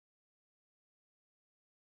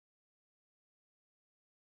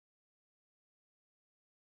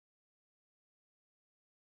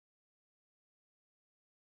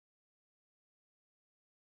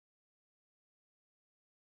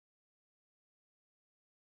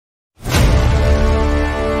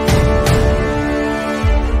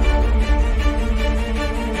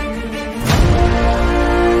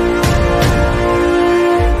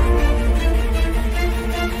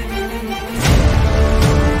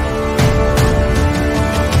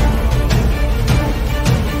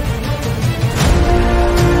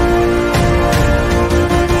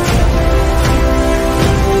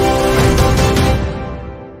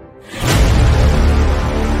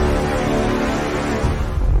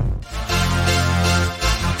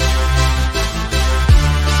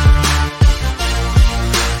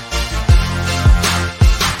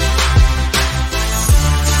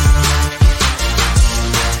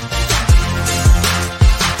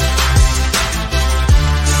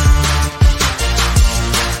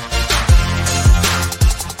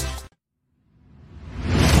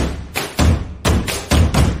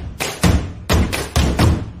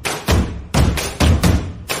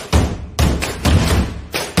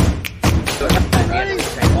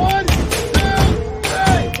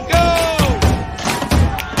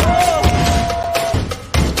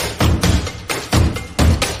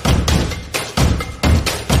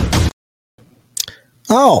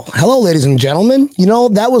Oh, hello, ladies and gentlemen. You know,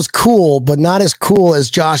 that was cool, but not as cool as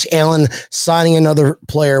Josh Allen signing another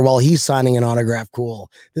player while he's signing an autograph.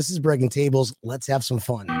 Cool. This is Breaking Tables. Let's have some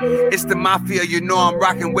fun. It's the Mafia, you know I'm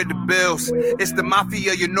rocking with the Bills. It's the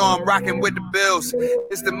Mafia, you know I'm rocking with the Bills.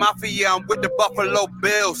 It's the Mafia, I'm with the Buffalo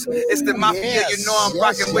Bills. It's the Mafia, you know I'm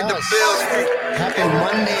rocking with the Bills. Happy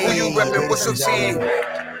Monday. Who you reppin'? What's your team?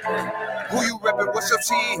 Who you reppin'? What's your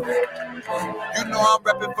team? You know I'm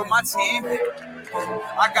reppin' for my team.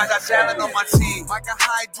 I got that talent on my team. Micah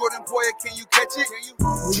Hyde, Jordan Poyer, can you catch it?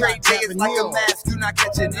 Trade day is like a mask, you not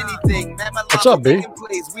catching anything. Man, what's up, B?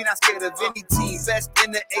 Plays. We not scared of any team. Best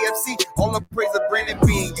in the AFC, all the praise of Brandon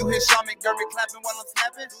Bean. You hear Sean McDermott clapping while I'm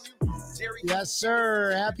snapping? Jerry. Yes,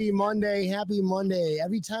 sir. Happy Monday. Happy Monday.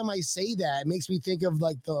 Every time I say that, it makes me think of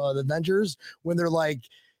like the Avengers when they're like,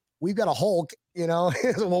 we've got a Hulk, you know.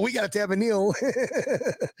 Well, we got a Tampa Neal.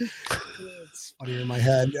 It's funny in my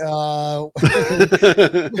head.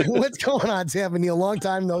 What's going on, Tampa Neal? Long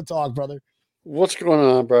time no talk, brother. What's going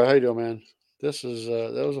on, bro? How you doing, man? This is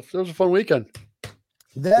that was a fun weekend.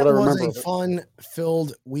 That was a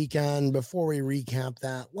fun-filled weekend. Before we recap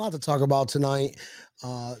that, a lot to talk about tonight.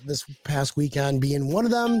 This past weekend being one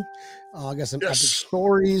of them. I got some epic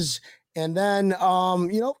stories, and then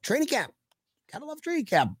training camp. Gotta love training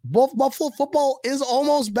camp. Buffalo football is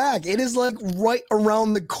almost back. It is like right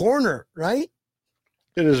around the corner, right?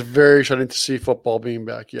 It is very exciting to see football being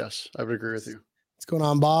back. Yes, I would agree with you. What's going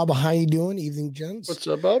on, Bob? How you doing? Evening, gents. What's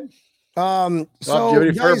up, Bob? Bob, do you have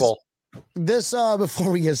any fireball? This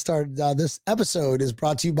before we get started, this episode is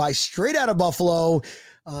brought to you by Straight Outta Buffalo.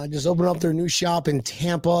 Just opened up their new shop in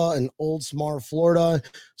Tampa and Old Smart, Florida.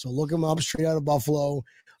 So look them up, Straight Outta Buffalo.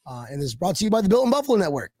 And it's brought to you by the Built in Buffalo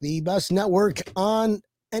Network, the best network on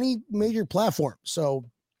any major platform. So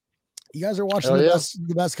you guys are watching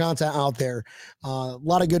the best content out there. A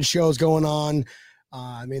lot of good shows going on.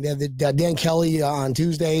 I mean, they have the Dan Kelly on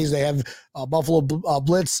Tuesdays. They have Buffalo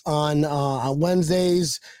Blitz on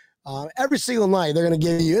Wednesdays. Every single night they're going to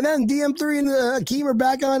give you. And then DM3 and Akeem are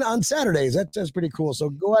back on Saturdays. That's pretty cool. So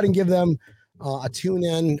go ahead and give them a tune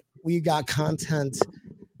in. We got content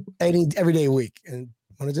every day a week. And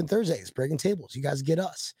when it's in Thursdays, Breaking Tables, you guys get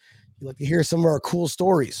us. You like to hear some of our cool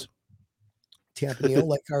stories. Tampa Neal,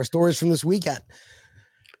 like our stories from this weekend.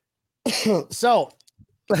 So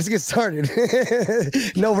let's get started.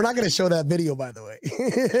 No, we're not going to show that video, by the way.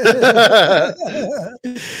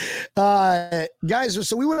 Guys,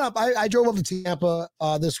 so we went up. I drove up to Tampa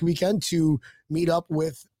this weekend to meet up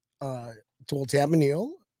with Tampa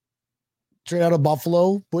Neal, Straight Outta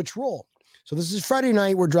Buffalo, Butch Roll. So this is Friday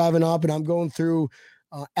night. We're driving up, and I'm going through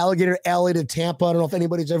Alligator Alley to Tampa. I don't know if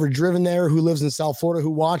anybody's ever driven there who lives in South Florida who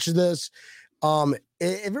watches this. If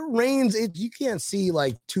it rains, you can't see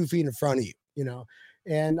like 2 feet in front of you, you know.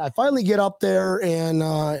 And I finally get up there and,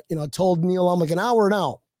 told Neal I'm like an hour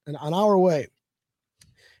away.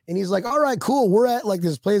 And he's like, all right, cool. We're at like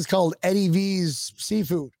this place called Eddie V's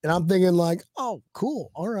Seafood. And I'm thinking like, oh,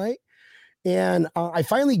 cool. All right. And I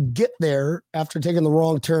finally get there after taking the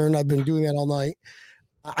wrong turn. I've been doing that all night.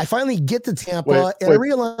 I finally get to Tampa and I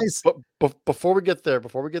realize. But before we get there,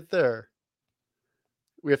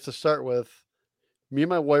 we have to start with me and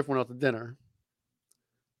my wife went out to dinner.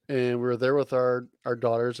 And we were there with our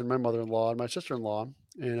daughters and my mother-in-law and my sister-in-law.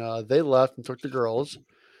 And they left and took the girls.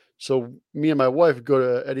 So me and my wife go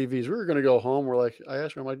to Eddie V's. We were going to go home. I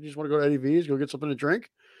asked her, I'm like, you just want to go to Eddie V's, go get something to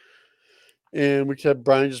drink? And we kept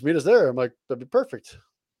Brian just meet us there. I'm like, that'd be perfect.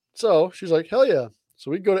 So she's like, hell yeah.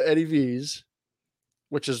 So we go to Eddie V's,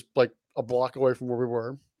 which is like a block away from where we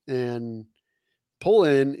were, and pull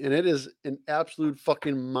in, and it is an absolute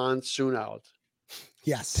fucking monsoon out.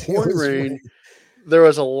 Yes. Pouring rain. There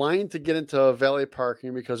was a line to get into valet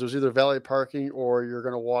parking because it was either valet parking or you're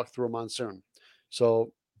going to walk through a monsoon.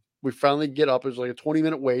 So we finally get up. It was like a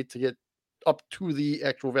 20-minute wait to get up to the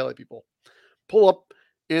actual valet people. Pull up,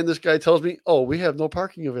 and this guy tells me, oh, we have no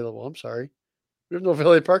parking available. I'm sorry. We have no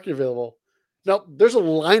valet parking available. Now, there's a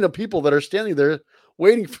line of people that are standing there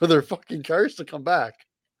waiting for their fucking cars to come back.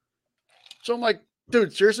 So I'm like,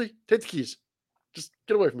 dude, seriously? Take the keys. Just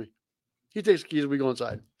get away from me. He takes the keys, we go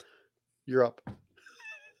inside. You're up.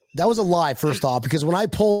 That was a lie, first off, because when I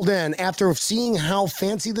pulled in, after seeing how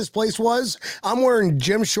fancy this place was, I'm wearing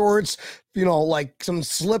gym shorts, like some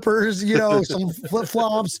slippers, some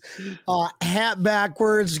flip-flops, hat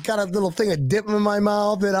backwards, got a little thing of dip in my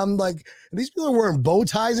mouth, and I'm like, these people are wearing bow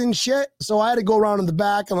ties and shit, so I had to go around in the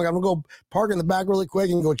back. I'm like, I'm going to go park in the back really quick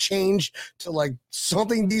and go change to, like,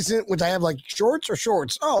 something decent, which I have, like, shorts or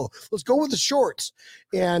shorts? Oh, let's go with the shorts.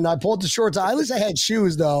 And I pulled the shorts. At least I had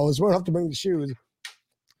shoes, though. I was going to have to bring the shoes.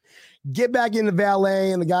 get back into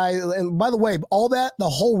valet, and the guy, and by the way, the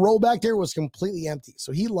whole row back there was completely empty.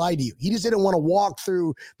 So he lied to you. He just didn't want to walk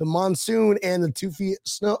through the monsoon and the 2 feet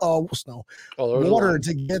water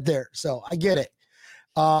to get there. So I get it.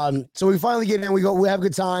 So we finally get in, we have a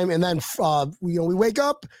good time. And then, we wake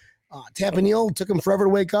up, Tampa Neal took him forever to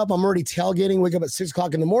wake up. I'm already tailgating, wake up at 6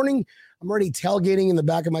 o'clock in the morning. I'm already tailgating in the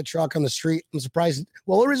back of my truck on the street. I'm surprised.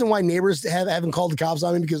 Well, the reason why neighbors haven't called the cops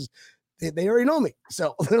on me because they already know me.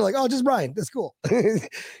 So they're like, oh, just Brian. That's cool. And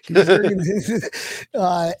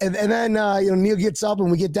then, Neal gets up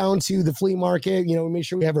and we get down to the flea market. We make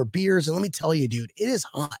sure we have our beers. And let me tell you, dude, it is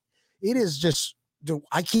hot. It is just,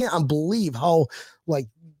 I can't believe how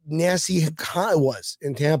nasty hot it was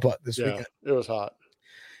in Tampa this weekend. It was hot.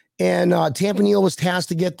 And Tampa Neal was tasked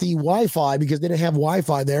to get the Wi-Fi because they didn't have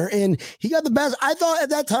Wi-Fi there. And he got the best. I thought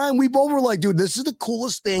at that time we both were like, dude, this is the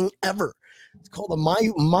coolest thing ever. It's called the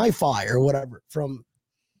MiFi or whatever from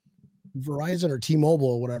Verizon or T-Mobile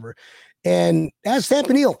or whatever. And that's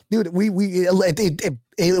Tampa Neal, dude.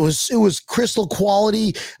 It was crystal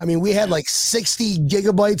quality. I mean, we had 60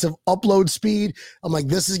 gigabytes of upload speed. I'm like,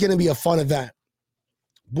 this is going to be a fun event.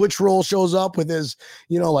 Butch Roll shows up with his,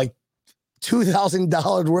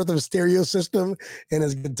 $2,000 worth of stereo system and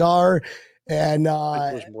his guitar. And it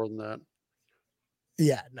was more than that.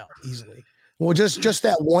 Yeah, no, easily. Well, just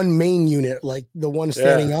that one main unit, like the one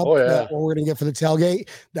standing up, that we're gonna get for the tailgate,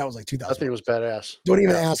 that was like $2,000. I think it was badass. Don't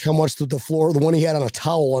even ask how much the floor, the one he had on a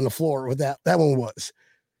towel on the floor with that one was.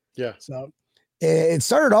 Yeah. So it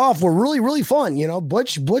started off with really, really fun.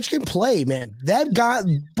 Butch can play, man. That guy,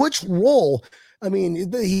 Butch Roll. I mean,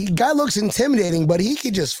 the guy looks intimidating, but he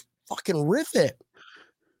could just fucking riff it.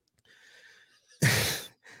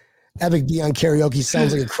 Epic Dion karaoke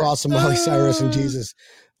sounds like a cross of Miley Cyrus and Jesus.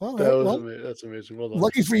 All right, that's amazing. Well done.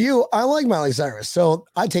 Lucky for you, I like Miley Cyrus, so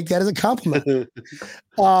I take that as a compliment.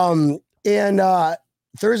 And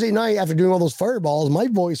Thursday night, after doing all those fireballs, my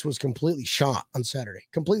voice was completely shot on Saturday.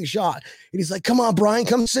 Completely shot. And he's like, "Come on, Brian,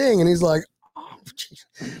 come sing." And he's like, "Oh, geez.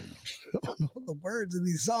 I don't know the words of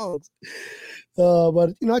these songs."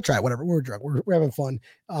 But I tried. Whatever. We're drunk. We're having fun.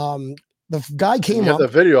 The guy came up. You have that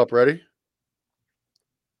video up ready?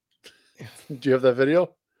 Do you have that video?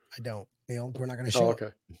 I don't. We're not going to show. Oh, okay.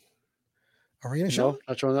 It. Are we going to show? No,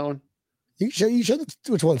 not showing that one. You show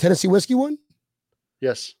which one? Tennessee whiskey one?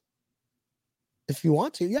 Yes. If you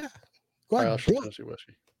want to, yeah. Go ahead. I'll show Tennessee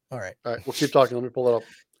whiskey. All right. All right. We'll keep talking. Let me pull it up.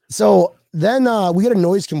 So then we got a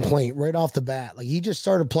noise complaint right off the bat. Like he just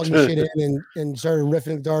started plugging shit in and started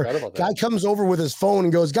riffing the guitar. Guy comes over with his phone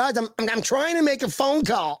and goes, "Guys, I'm trying to make a phone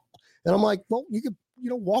call." And I'm like, "Well, you could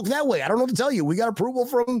walk that way. I don't know what to tell you. We got approval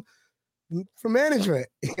from management.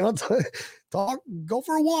 Go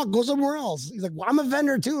for a walk, go somewhere else." He's like, "Well, I'm a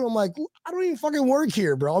vendor too." And I'm like, "I don't even fucking work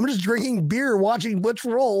here, bro. I'm just drinking beer, watching Butch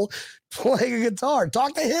Roll playing a guitar.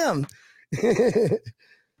 Talk to him."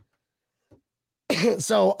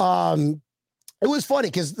 So it was funny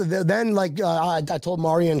because then I told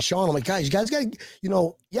Mario and Sean, I'm like, "Guys, you guys got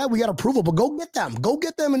we got approval, but go get them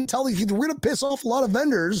and tell them we're gonna piss off a lot of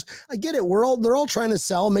vendors. I get it. They're all trying to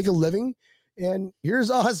sell, make a living, and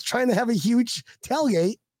here's us trying to have a huge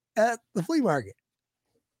tailgate at the flea market."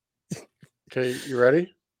 Okay, you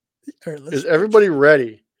ready? All right, is everybody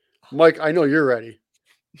ready? Mike, I know you're ready.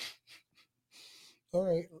 All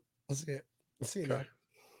right, let's see it. Okay.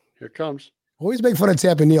 Here it comes. Always make fun of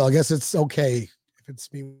Tampa Neal. I guess it's okay if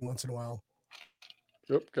it's me once in a while.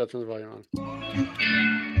 Yep, got to turn the volume on.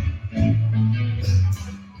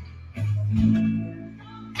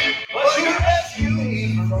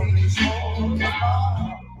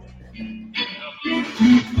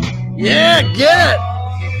 Yeah, get it!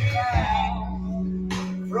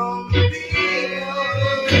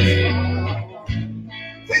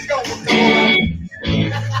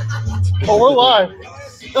 Oh, we're live.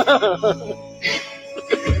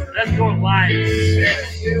 Let's go live.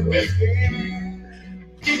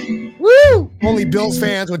 Woo! Only Bills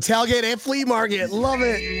fans with tailgate and flea market. Love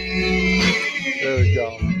it. There we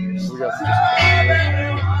go.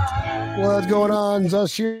 What's going on? So I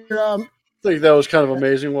think that was kind of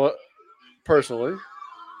amazing. Personally.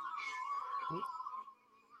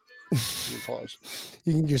 Pause.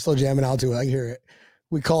 You're still jamming out to it. I hear it.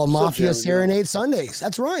 We call it Mafia Serenade Sundays.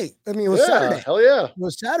 That's right. I mean, it was Saturday. Hell yeah. It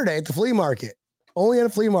was Saturday at the flea market. Only at a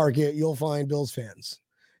flea market you'll find Bills fans.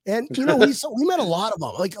 And, we met a lot of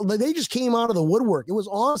them. Like, they just came out of the woodwork. It was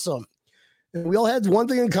awesome. And we all had one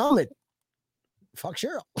thing in common. Fuck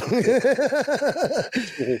Cheryl.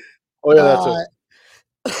 Oh, yeah,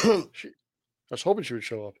 that's it. I was hoping she would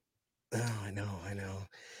show up. Oh, I know.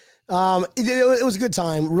 It was a good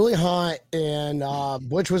time, really hot, and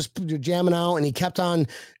Butch was jamming out, and he kept on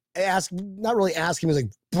not really asking me, he's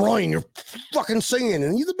like, Brian, you're fucking singing,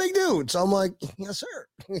 and he's a big dude. So I'm like, yes, sir.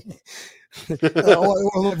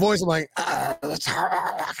 My voice, I'm like,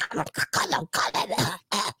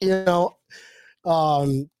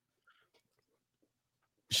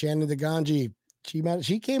 Shannon DeGanji,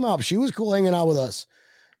 she came up. She was cool hanging out with us.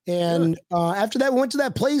 And after that, we went to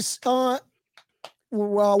that place,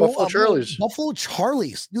 Buffalo Charlie's. Buffalo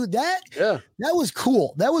Charlie's, dude. That was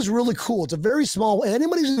cool. That was really cool. It's a very small.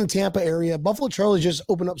 Anybody who's in the Tampa area, Buffalo Charlie's just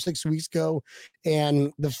opened up 6 weeks ago,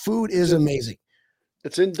 and the food is amazing.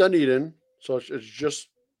 It's in Dunedin, so it's just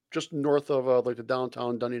north of like the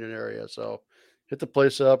downtown Dunedin area. So hit the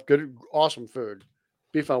place up. Good, awesome food.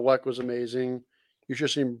 Beef on weck was amazing. You should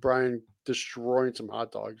have seen Brian destroying some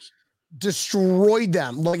hot dogs. Destroyed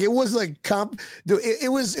them. Like it was like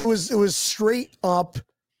it was straight up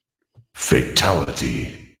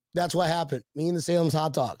fatality. That's what happened. Me and the Salem's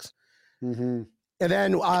hot dogs. Mm-hmm. And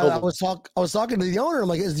then I was talking to the owner. I'm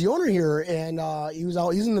like, is the owner here? And he was out.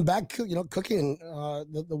 He's in the back, cooking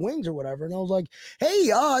the wings or whatever. And I was like, hey,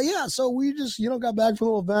 yeah. So we just got back from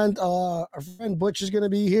the event. Our friend Butch is going to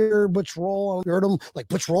be here. Butch Roll. I heard him like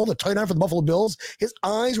Butch Roll, the tight end for the Buffalo Bills. His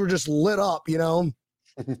eyes were just lit up,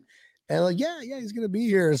 And like, yeah, he's gonna be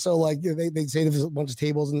here. So like, they say there's a bunch of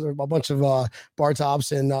tables and a bunch of bar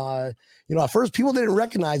tops, and at first people didn't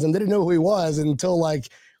recognize him, they didn't know who he was until like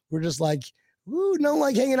we're just like, ooh, no,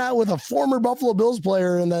 like hanging out with a former Buffalo Bills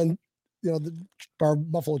player, and then our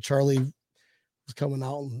Buffalo Charlie was coming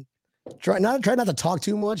out and try not to talk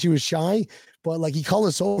too much. He was shy, but like he called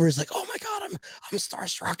us over. He's like, oh my god, I'm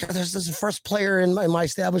starstruck. This is the first player in my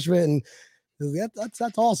establishment, and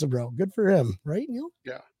that's awesome, bro. Good for him, right, Neil?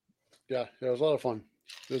 Yeah, it was a lot of fun.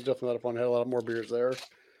 It was definitely a lot of fun. Had a lot more beers there.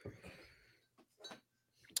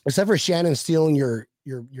 Except for Shannon stealing your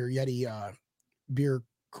Yeti beer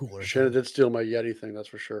cooler. Shannon did steal my Yeti thing, that's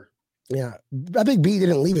for sure. Yeah. I think B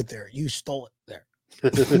didn't leave it there. You stole it there.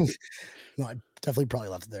 No, I definitely probably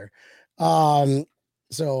left it there.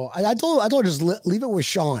 So I told her just leave it with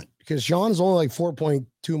Sean, because Sean's only like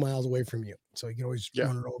 4.2 miles away from you. So you can always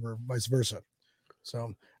run it over, vice versa.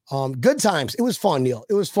 So good times. It was fun, Neil.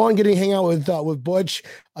 It was fun hang out with Butch,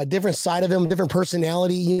 a different side of him, different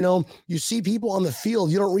personality. You see people on the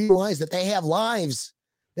field, you don't realize that they have lives.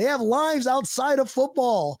 They have lives outside of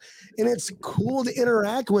football, and it's cool to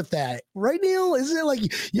interact with that, right, Neil? Isn't it like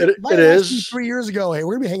it is 3 years ago? Hey,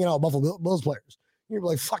 we're gonna be hanging out with Buffalo Bills players. You're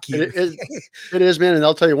like, fuck you. It is, man. And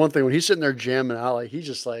I'll tell you one thing: when he's sitting there jamming out, like he's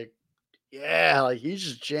just like, like he's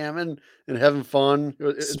just jamming and having fun,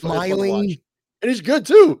 smiling. And he's good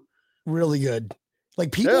too. Really good.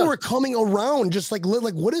 Like people were coming around just like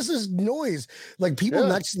what is this noise? Like people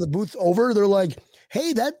next to the booth over, they're like,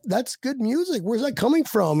 hey, that's good music. Where's that coming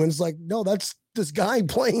from? And it's like, no, that's this guy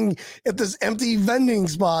playing at this empty vending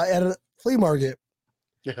spot at a flea market.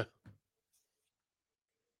 Yeah.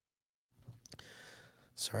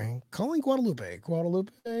 Sorry. Calling Guadalupe.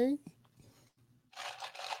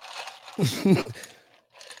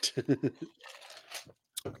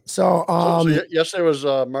 So yesterday was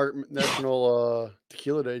National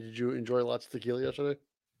Tequila Day. Did you enjoy lots of tequila yesterday?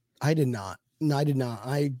 I did not. No, I did not.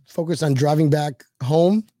 I focused on driving back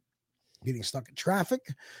home, getting stuck in traffic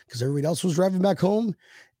because everybody else was driving back home.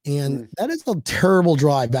 And that is a terrible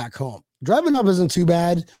drive back home. Driving up isn't too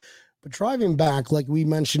bad, but driving back, like we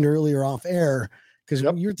mentioned earlier off air, because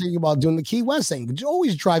you're thinking about doing the Key West thing, but you're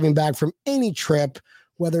always driving back from any trip,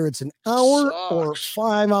 whether it's an hour or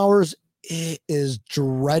 5 hours, it is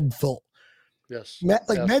dreadful. Yes.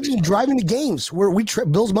 Imagine driving to games where we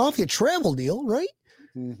Bill's Mafia travel deal, right?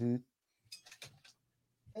 Mm-hmm.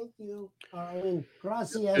 Thank you, Arlene.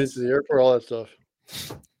 Gracias. It's the airport, all that stuff.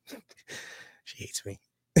 She hates me.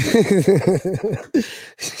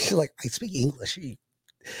 She's like, I speak English.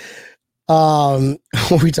 What are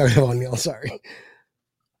we talking about, Neil? Sorry.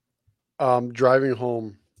 Driving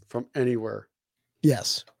home from anywhere.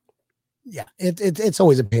 Yes. Yeah. It's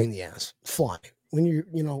always a pain in the ass. Fly. When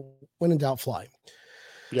when in doubt, fly.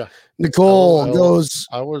 Yeah. Nicole goes.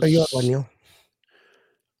 I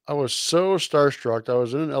was so starstruck. I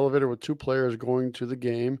was in an elevator with two players going to the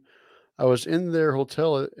game. I was in their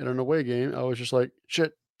hotel in an away game. I was just like,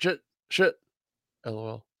 shit.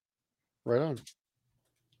 LOL. Right on.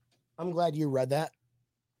 I'm glad you read that.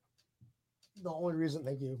 The only reason,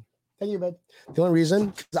 thank you, bud. The only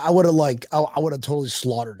reason, I would have I would have totally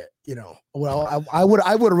slaughtered it. Well, I would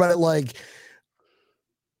have read it like,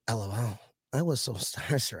 LOL. I was so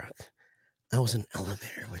starstruck. I was in an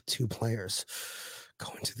elevator with two players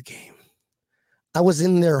going to the game. I was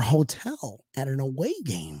in their hotel at an away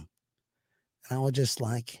game. And I was just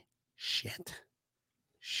like, shit.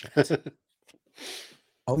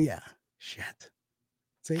 Oh yeah. Shit.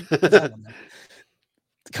 See? The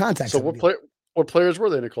context. So of it. what players were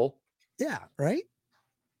they, Nicole? Yeah, right?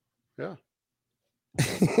 Yeah.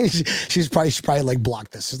 She's probably like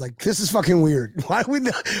blocked this. She's like, this is fucking weird. Why are we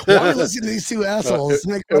listen to these two assholes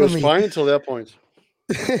make It fun was of me? fine until that point.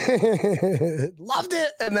 Loved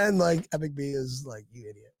it. And then like Epic B is like, you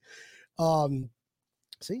idiot.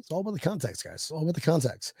 See, it's all about the context, guys. It's all about the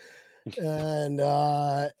context. And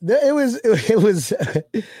it was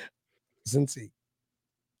Cincy.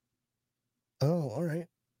 Oh, all right.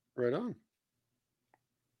 Right on.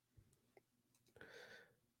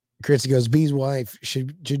 Chrissy goes, B's wife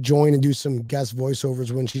should join and do some guest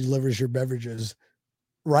voiceovers when she delivers your beverages.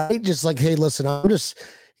 Right? Just like, hey, listen, I'm just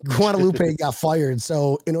Guadalupe got fired.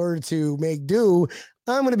 So in order to make do,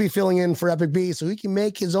 I'm going to be filling in for Epic B so he can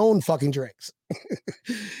make his own fucking drinks.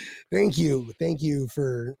 Thank you. Thank you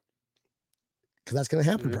for, because that's going to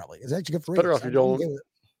happen probably. It's actually good for better off you don't.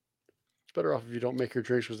 It's better off if you don't make your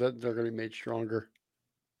drinks because they're going to be made stronger.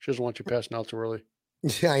 She doesn't want you passing out too early.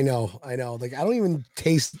 Yeah, I know. Like, I don't even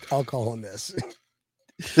taste alcohol in this.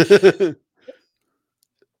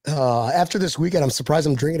 After this weekend, I'm surprised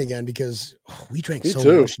I'm drinking again because we drank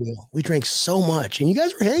much. Neil. We drank so much, and you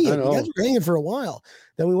guys were hanging. You guys were hanging for a while.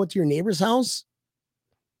 Then we went to your neighbor's house.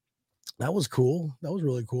 That was cool. That was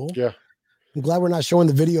really cool. Yeah. I'm glad we're not showing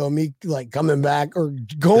the video of me like coming back or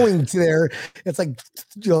going to there. It's like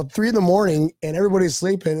 3 a.m. and everybody's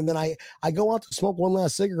sleeping. And then I go out to smoke one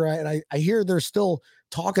last cigarette and I hear they're still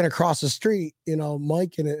talking across the street,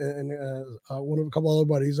 Mike and one of a couple other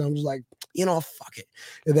buddies. I'm just like, fuck it.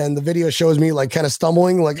 And then the video shows me like kind of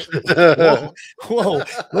stumbling, like, whoa,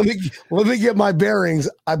 let me get my bearings.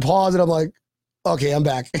 I pause and I'm like, okay, I'm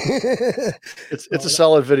back. It's a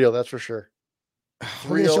solid video. That's for sure.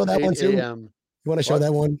 We're gonna show that one too. You want to show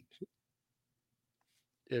that one?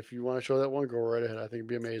 If you want to show that one, go right ahead. I think it'd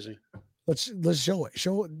be amazing. Let's show it.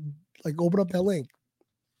 Show it. Like, open up that link.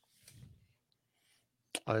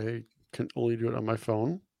 I can only do it on my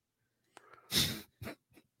phone.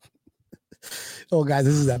 Oh, guys,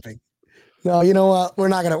 this is epic. No, you know what? We're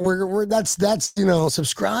not gonna. We're that's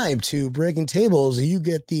subscribe to Breaking Tables. You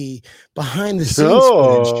get the behind the scenes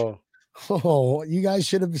footage. Oh, you guys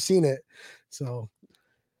should have seen it. So,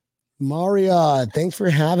 Maria, thanks for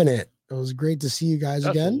having it. It was great to see you guys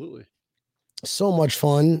again. So much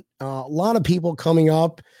fun. A lot of people coming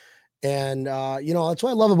up. And, that's what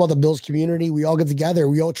I love about the Bills community. We all get together.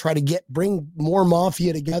 We all try to bring more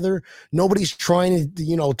mafia together. Nobody's trying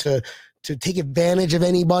to, to take advantage of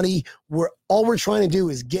anybody. All we're trying to do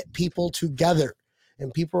is get people together.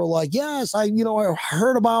 And people are like, yes, I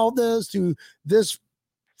heard about this through this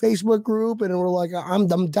Facebook group, and we're like, I'm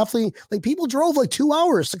definitely like, people drove like 2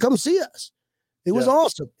 hours to come see us. It was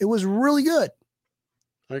awesome. It was really good.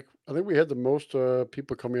 I think we had the most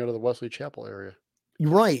people coming out of the Wesley Chapel area.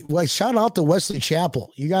 Right. Like, shout out to Wesley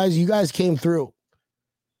Chapel. You guys came through.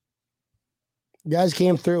 You guys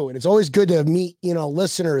came through, and it's always good to meet,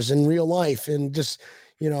 listeners in real life, and just,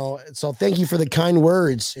 so thank you for the kind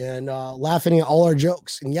words and laughing at all our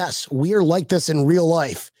jokes. And yes, we are like this in real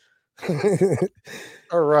life.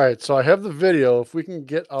 All right, so I have the video. If we can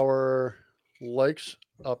get our likes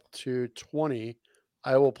up to 20,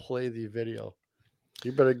 I will play the video.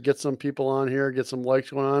 You better get some people on here, get some likes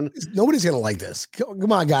going on. Nobody's gonna like this.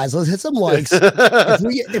 Come on, guys, let's hit some likes.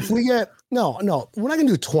 if we get no, we're not gonna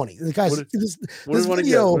do 20. Guys, this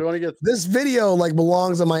video, this video like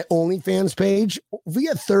belongs on my OnlyFans page. If we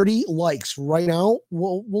get 30 likes right now,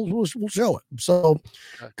 we'll show it. So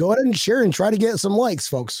go ahead and share and try to get some likes,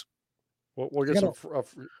 folks. We'll get some,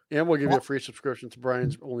 and we'll give you a free subscription to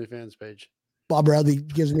Brian's OnlyFans page. Bob Bradley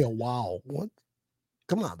gives me a wow. What?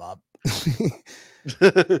 Come on, Bob.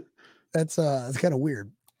 That's kind of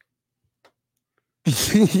weird. I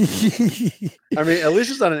mean, at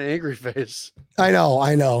least it's not an angry face. I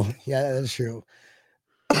know. Yeah, that's true.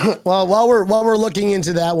 Well, while we're looking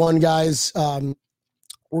into that one, guys,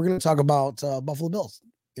 we're going to talk about Buffalo Bills.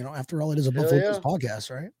 After all, it is a Buffalo Bills podcast,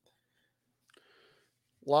 right?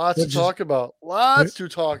 Lots to talk about.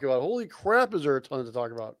 Holy crap, is there a ton to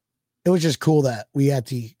talk about? It was just cool that we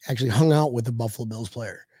actually hung out with the Buffalo Bills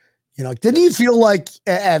player. Didn't you feel like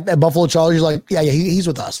at Buffalo Chargers, you're like, yeah, he's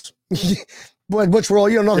with us. But which role?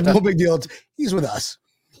 No big deal. He's with us.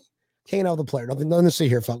 Hanging out with the player. Nothing to see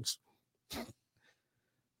here, folks.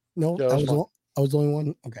 No, I was the only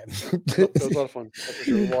one. Okay. It was a lot of fun.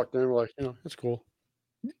 We walked in, we're like, it's cool.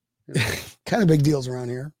 Kind of big deals around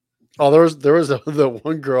here. Oh, there was the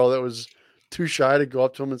one girl that was too shy to go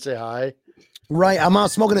up to him and say hi. Right. I'm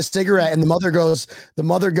out smoking a cigarette, and the mother goes,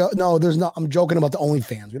 no, there's not. I'm joking about the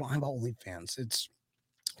OnlyFans. We don't have OnlyFans. It's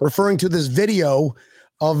referring to this video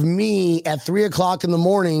of me at 3:00 in the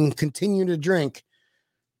morning, continuing to drink.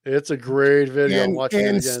 It's a great video.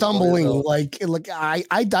 And stumbling like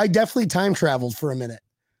I definitely time traveled for a minute.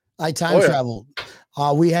 I time traveled.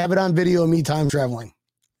 We have it on video of me time traveling,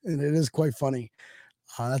 and it is quite funny.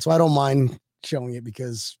 That's why I don't mind showing it,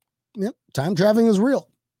 because time traveling is real.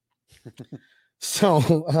 So,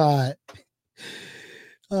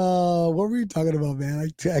 what were we talking about, man?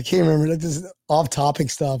 I can't remember. That's just off-topic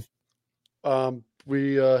stuff.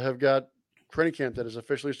 We have got training camp that has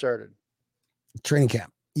officially started. Training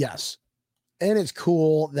camp. Yes. And it's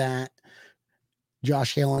cool that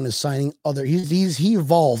Josh Allen is signing other. He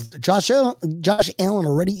evolved. Josh Allen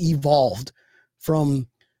already evolved from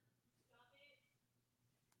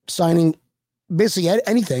signing basically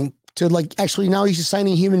anything to like actually now he's just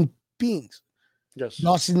signing human beings. Yes.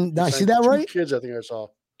 Dawson, did I see that right? Kids, I think I saw.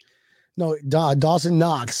 No, Dawson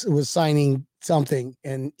Knox was signing something,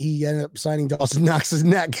 and he ended up signing Dawson Knox's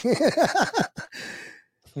neck.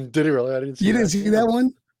 Did he really? I didn't see. You didn't see that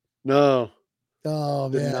one? No. Oh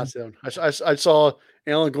man, did not see that one. I saw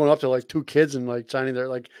Allen going up to like two kids and like signing their,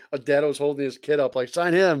 like a dad was holding his kid up, like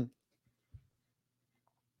sign him.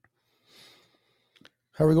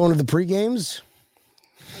 Are we going to the pre-games?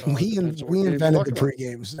 We invented the about.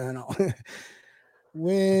 pre-games. I know.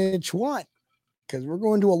 Which one? Because we're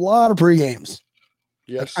going to a lot of pre-games.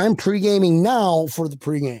 Yes. Like, I'm pre-gaming now for the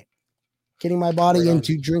pre-game. Getting my body Right on.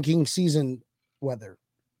 into drinking season weather.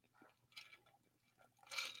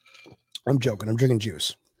 I'm joking. I'm drinking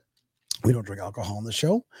juice. We don't drink alcohol on the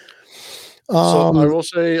show. So I will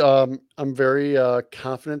say I'm very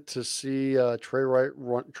confident to see Trey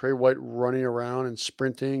White running around and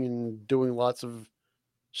sprinting and doing lots of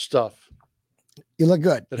stuff. You look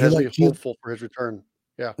good. That has me hopeful for his return.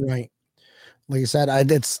 Yeah. Right. Like I said, I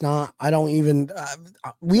don't even,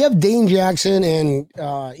 we have Dane Jackson, and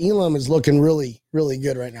Elam is looking really, really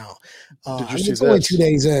good right now. Did you see it's only this? 2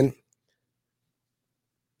 days in.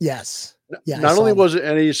 Yes. Yeah. Not only was it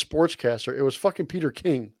any sportscaster, it was fucking Peter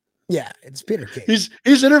King. Yeah, it's Peter King. He's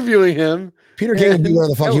interviewing him. Peter King can do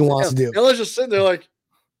whatever the fuck he wants to do. Ella's just sitting there like,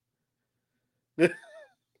 and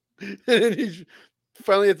then he's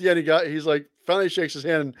finally at the end. He's like, finally shakes his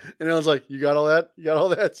hand, and Ella's like, "You got all that? You got all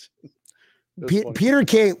that?" Peter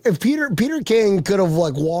King. If Peter King could have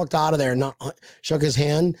like walked out of there, and not shook his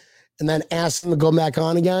hand, and then asked him to go back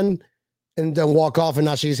on again, and then walk off and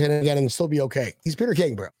not shake his hand again, and still be okay. He's Peter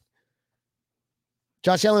King, bro.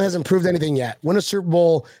 Josh Allen hasn't proved anything yet. Win a Super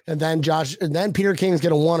Bowl, and then Peter King's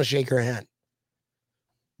gonna want to shake her hand.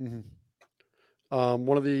 Mm-hmm.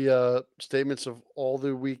 One of the statements of all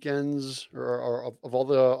the weekends, or of all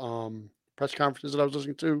the press conferences that I was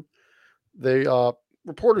listening to, they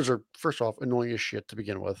reporters are first off annoying as shit to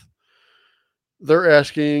begin with. They're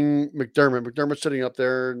asking McDermott. McDermott's sitting up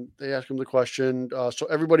there, and they ask him the question. So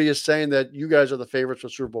everybody is saying that you guys are the favorites for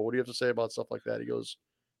Super Bowl. What do you have to say about stuff like that? He goes,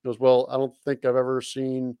 well, I don't think I've ever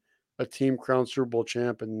seen a team crown Super Bowl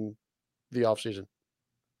champ in the offseason.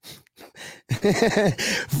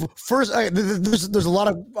 First, there's a lot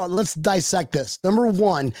of let's dissect this. Number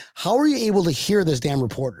one, how are you able to hear this damn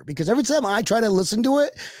reporter? Because every time I try to listen to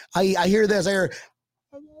it, I hear this. I hear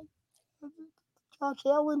Josh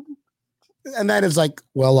Allen, and then it's like,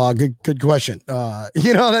 well, good question.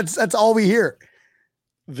 That's all we hear.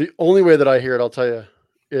 The only way that I hear it, I'll tell you,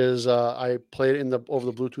 is I play it over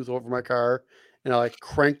the Bluetooth over my car, and I like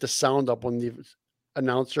crank the sound up when the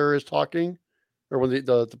announcer is talking, or when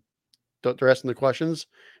they're asking the questions,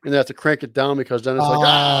 and they have to crank it down because then it's like,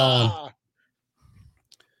 ah.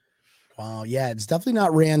 Wow, yeah, it's definitely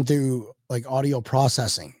not ran through like audio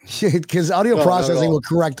processing, because audio processing will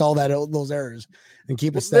correct all those errors and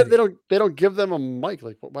keep it steady. They don't give them a mic.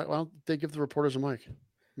 Like, why don't they give the reporters a mic? It'd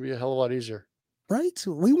be a hell of a lot easier. Right?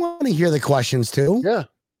 We want to hear the questions too. Yeah.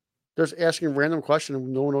 They're just asking random question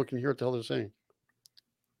and no one can hear what the hell they're saying.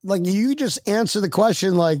 Like, you just answer the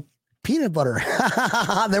question like peanut butter.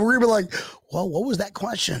 Then we're gonna be like, well, what was that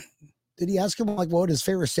question? Did he ask him like what his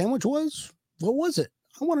favorite sandwich was? What was it?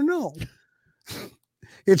 I want to know.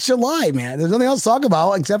 It's July, man. There's nothing else to talk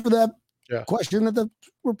about except for that question that the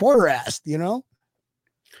reporter asked, Now,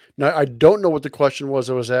 I don't know what the question was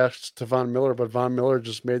that was asked to Von Miller, but Von Miller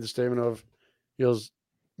just made the statement of, he goes,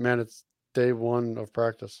 man, it's day one of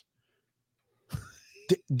practice.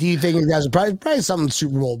 Do you think you guys are probably something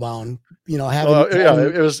Super Bowl bound? It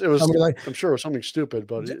was. Like, I'm sure it was something stupid,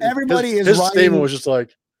 but his statement was just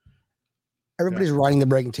like, everybody's riding the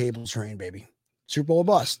breaking tables train, baby. Super Bowl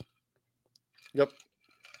bust. Yep.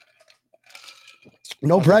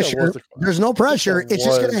 No pressure. There's no pressure. It's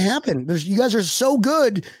just going to happen. You guys are so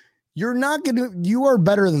good. You're not going to. You are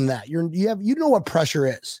better than that. You know what pressure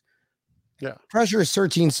is, Yeah. Pressure is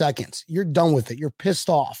 13 seconds. You're done with it. You're pissed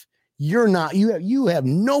off. You're not. You have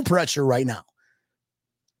no pressure right now.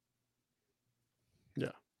 Yeah.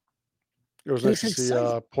 It was nice to see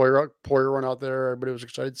Poyer run out there. Everybody was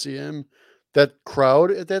excited to see him. That crowd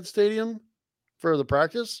at that stadium for the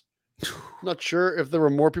practice. Not sure if there were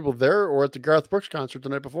more people there or at the Garth Brooks concert the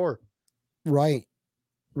night before. Right.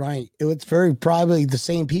 It was very probably the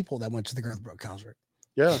same people that went to the Garth Brooks concert.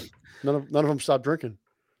 Yeah. None of them stopped drinking.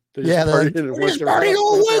 They just partied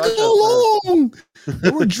all along. They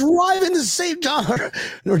were driving to St. John.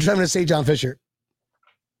 They were driving to St. John Fisher.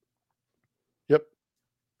 Yep.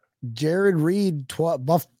 Jared Reed,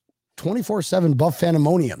 Buff 24/7 Buff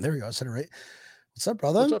Phantomonium. There we go. I said it right. What's up,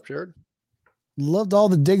 brother? What's up, Jared? Loved all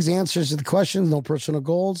the Diggs answers to the questions. No personal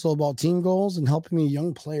goals, all about team goals and helping me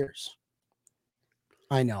young players.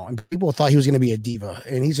 I know. And people thought he was going to be a diva.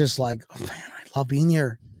 And he's just like, oh, man, I love being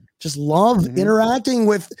here. Just love interacting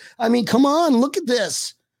with. I mean, come on, look at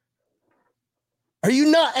this. Are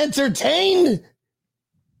you not entertained?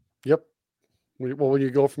 Yep. Well, when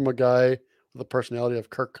you go from a guy with a personality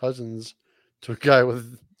of Kirk Cousins to a guy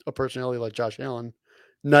with a personality like Josh Allen,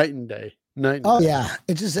 night and day. Yeah.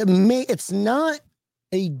 It's not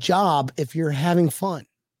a job if you're having fun,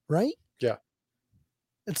 right? Yeah.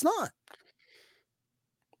 It's not.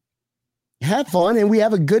 Have fun, and we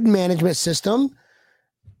have a good management system.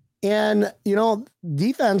 And,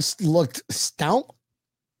 defense looked stout.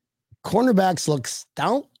 Cornerbacks look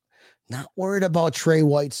stout. Not worried about Trey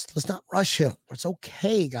White. Let's not rush him. It's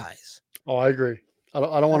okay, guys. Oh, I agree. I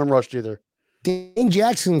don't want him rushed either. Dane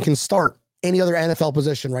Jackson can start any other NFL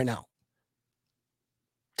position right now.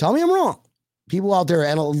 Tell me I'm wrong. People out there,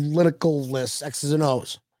 analytical lists, X's and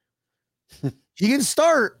O's. He can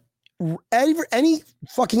start any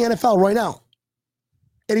fucking NFL right now.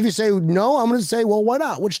 And if you say no, I'm going to say, well, why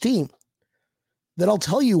not? Which team? Then I'll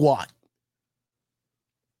tell you what.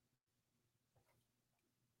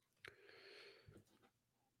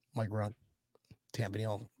 Mike Rugg,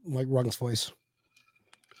 Tampanil, Mike Rugg's voice.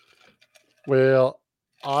 Well,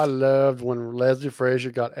 I loved when Leslie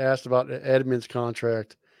Frazier got asked about Edmonds'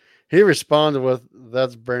 contract. He responded with,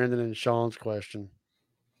 "That's Brandon and Sean's question."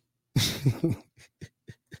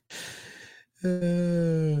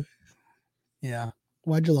 Yeah.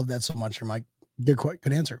 Why'd you love that so much, Mike?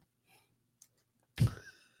 Good answer.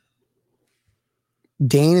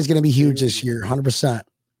 Dane is going to be huge this year, 100%.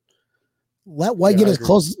 Let White get as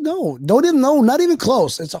close. No, not even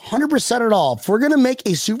close. It's 100% at all. If we're going to make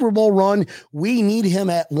a Super Bowl run, we need him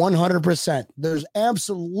at 100%. There's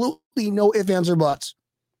absolutely no ifs, ands, or buts.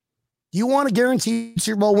 You want to guarantee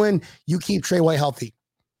Super Bowl win, you keep Trey White healthy.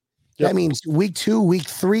 Yep. That means week 2, week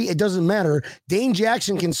 3, it doesn't matter. Dane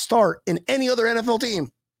Jackson can start in any other NFL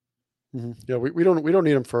team. Mm-hmm. Yeah, we don't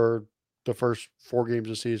need him for the first 4 games of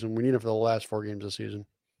the season. We need him for the last 4 games of the season.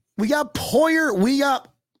 We got Poyer. We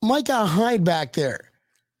got Micah Hyde back there.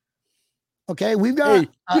 Okay, we've got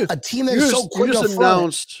a team that is so quick.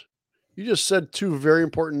 You just said 2 very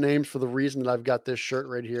important names for the reason that I've got this shirt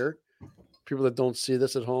right here. People that don't see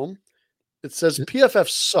this at home. It says PFF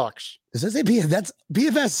sucks. Does it say PFF? That's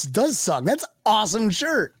PFF does suck. That's awesome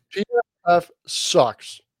shirt. PFF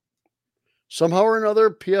sucks. Somehow or another,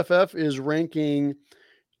 PFF is ranking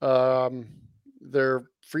their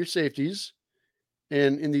free safeties,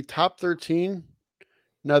 and in the top 13,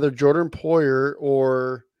 neither Jordan Poyer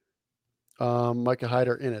or Micah Hyde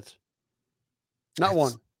are in it. Not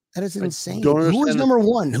one. That is insane. Who is number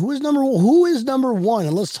 1? Who is number 1?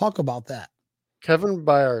 And let's talk about that. Kevin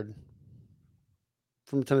Byard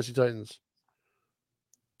from the Tennessee Titans.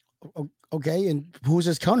 Okay, and who's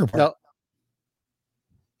his counterpart? No,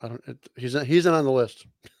 I don't. He's not on the list.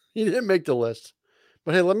 He didn't make the list.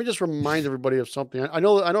 But hey, let me just remind everybody of something. I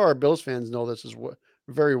know our Bills fans know this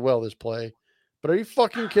very well. This play, but are you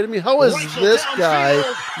fucking kidding me? How is this guy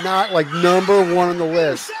not like number 1 on the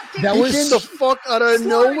list? He came the fuck out of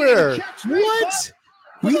nowhere. What?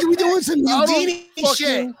 We doing some Houdini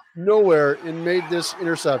shit. Nowhere and made this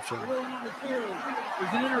interception.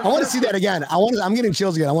 I want to see that again. I'm getting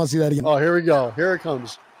chills again. I want to see that again. Oh, here we go. Here it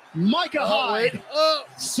comes. Micah Hyde,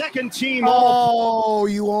 second team. Oh,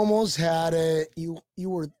 you almost had it. You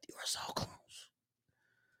were so close.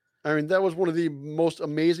 I mean, that was one of the most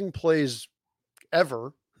amazing plays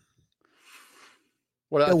ever.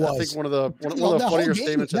 I think one of the funnier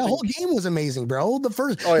statements. That whole game was amazing, bro. It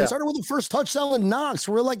started with the first touchdown with Knox.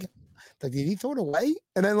 We're like, did he throw it away?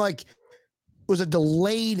 And then it was a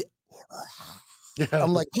delayed. Yeah.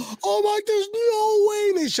 I'm like, oh my, there's no way.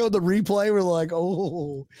 And they showed the replay. We're like,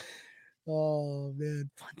 oh man,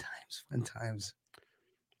 fun times.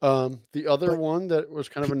 The other one that was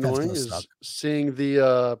kind of annoying is seeing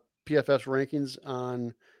the PFF's rankings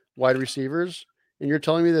on wide receivers, and you're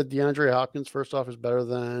telling me that DeAndre Hopkins, first off, is better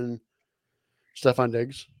than Stephon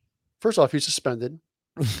Diggs? First off, he's suspended.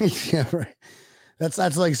 Yeah, right. That's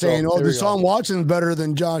like saying, Deshaun Watson's better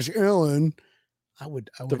than Josh Allen. I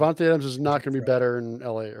would. Devontae Adams is not going to be better in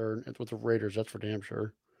LA or with the Raiders. That's for damn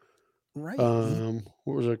sure. Right.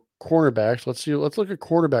 What was it? Cornerbacks. Let's see. Let's look at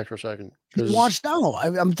quarterbacks for a second. Watch now.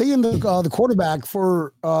 I'm thinking the quarterback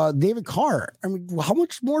for David Carr. I mean, how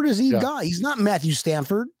much more does he got? He's not Matthew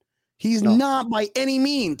Stafford. He's not by any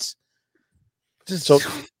means. So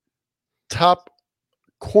top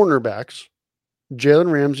cornerbacks,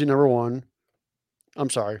 Jalen Ramsey, number one. I'm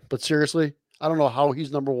sorry, but seriously, I don't know how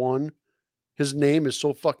he's number one. His name is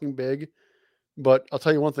so fucking big, but I'll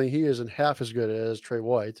tell you one thing: he isn't half as good as Trey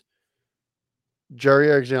White. Jerry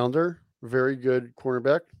Alexander, very good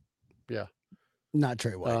cornerback. Yeah, not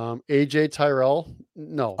Trey White. AJ Tyrell,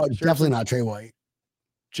 no, definitely not Trey White.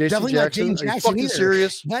 Definitely Jackson, not Dane Jackson. Are you fucking either.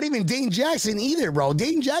 serious? Not even Dane Jackson either, bro.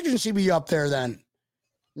 Dane Jackson should be up there then.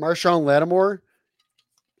 Marshawn Lattimore.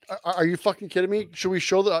 Are you fucking kidding me? Should we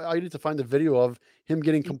show that? I need to find the video of him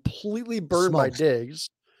getting completely burned by Diggs.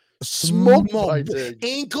 Smoked by Diggs.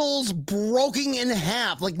 Ankles broken in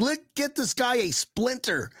half. Like, get this guy a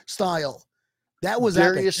splinter style. That was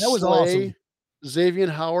Darius epic. That was Slay, awesome. Xavier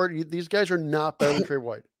Howard. These guys are not better than Trey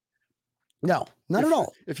White. No, not at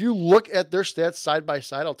all. If you look at their stats side by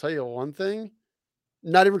side, I'll tell you one thing.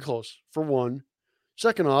 Not even close, for one.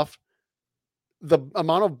 Second off, the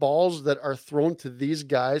amount of balls that are thrown to these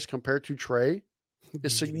guys compared to Trey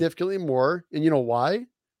is significantly more. And you know why?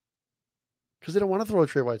 Because they don't want to throw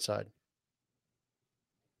to Trey White's side.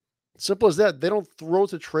 Simple as that. They don't throw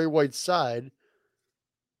to Trey White's side.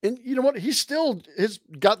 And you know what? He still has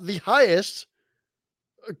got the highest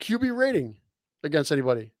QB rating against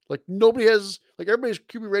anybody. Like nobody has, like everybody's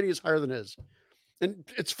QB rating is higher than his. And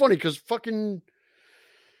it's funny because fucking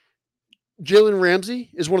Jalen Ramsey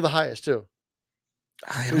is one of the highest too.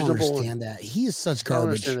 I don't understand that. He is such garbage. I don't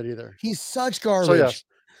understand that either. He's such garbage. So yes,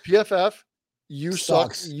 PFF, you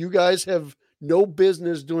suck. You guys have no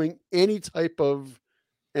business doing any type of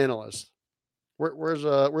analyst.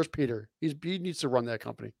 Where's Peter? He needs to run that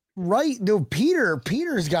company. Right. No,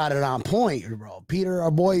 Peter's got it on point, bro. Peter, our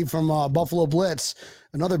boy from Buffalo Blitz,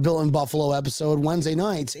 another Bill in Buffalo episode, Wednesday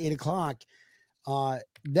nights, 8:00.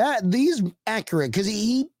 These accurate because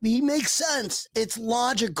he makes sense. It's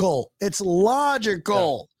logical. Yeah.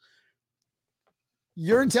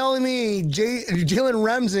 You're telling me Jalen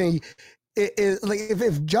Ramsey is like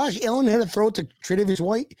if Josh Allen had to throw it to Tre'Davious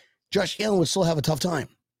White, Josh Allen would still have a tough time.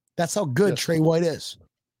 That's how good Trey White is.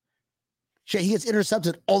 Shit, he gets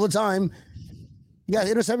intercepted all the time. He got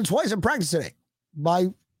intercepted twice in practice today by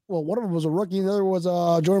one of them was a rookie, and the other was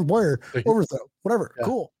Jordan Poyer overthrow. Whatever. Yeah.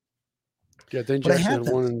 Cool. Yeah, Dane Jackson had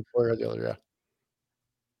one and Poyer had the other, yeah.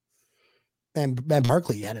 And Matt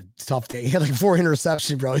Barkley had a tough day. He had like 4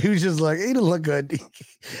 interceptions, bro. He was just like, he didn't look good.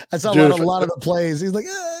 I saw a lot of the plays. He's like,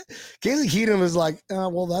 Casey Keenum is like,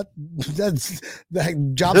 well, that's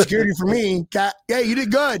that job security for me. Yeah, you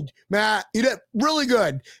did good, Matt. You did really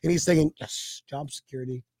good. And he's thinking, yes, job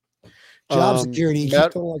security. Security.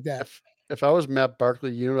 Matt, like that. If I was Matt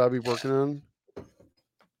Barkley, you know what I'd be working on?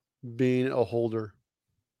 Being a holder.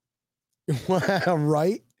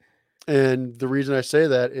 Right. And the reason I say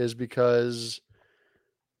that is because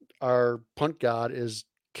our punt god is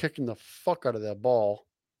kicking the fuck out of that ball.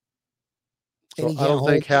 So I don't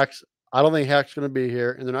think Hack's going to be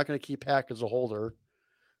here, and they're not going to keep Hack as a holder.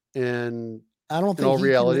 And I don't think in all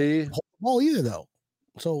reality, hold the ball either, though.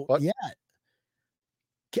 So what? Yeah,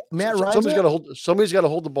 Matt Ryan. Somebody's got to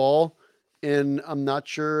hold the ball, and I'm not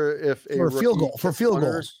sure if for field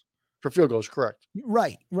goals, correct?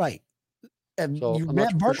 Right. And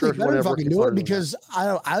Matt Barkley better fucking do it because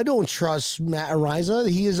I don't trust Matt Araiza.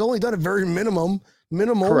 He has only done a very minimal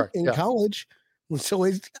in college. So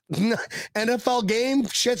it's NFL game,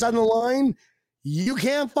 shit's on the line. You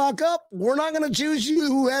can't fuck up. We're not going to choose you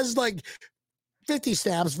who has like 50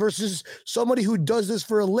 snaps versus somebody who does this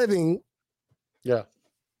for a living. Yeah.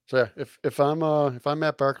 So yeah, if I'm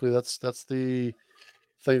Matt Barkley, that's the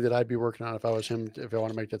thing that I'd be working on if I was him, if I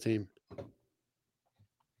want to make the team.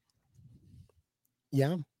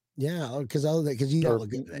 Yeah, because you don't look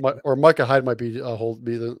good. Or Micah Hyde might be the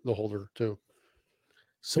holder too.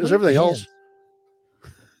 There's everything else.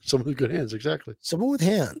 Someone with good hands, exactly. Someone with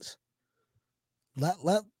hands.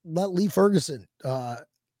 Let Lee Ferguson,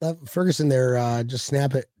 let Ferguson there just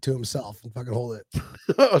snap it to himself and fucking hold it.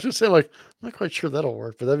 I was just saying, like, I'm not quite sure that'll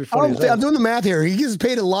work, but that'd be funny. I'm doing the math here. He gets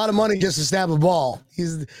paid a lot of money just to snap a ball.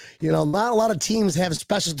 He's, not a lot of teams have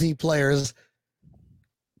specialty players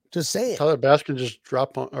Just say it. Tyler Bass can just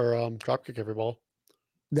drop kick every ball.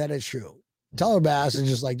 That is true. Tyler Bass is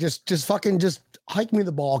just like, just fucking just hike me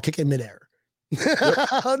the ball, kick it midair. Dude,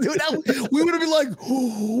 we would have been like,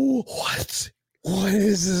 oh, what? What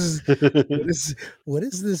is this? What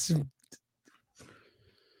is this?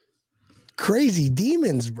 Crazy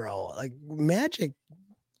demons, bro. Like magic,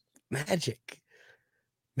 bro.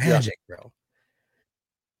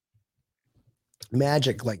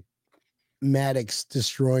 Magic, like Maddox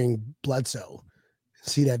destroying Bledsoe.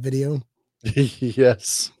 See that video?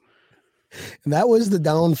 Yes. And that was the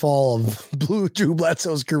downfall of Drew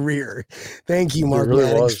Bledsoe's career. Thank you, Mark really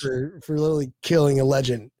Maddox, was. for literally killing a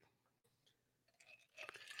legend.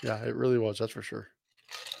 Yeah, it really was. That's for sure.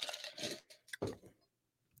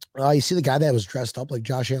 You see the guy that was dressed up like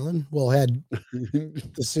Josh Allen? Well, had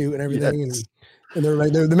the suit and everything, Yes. and they're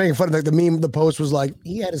like they're making fun of like the meme. The post was like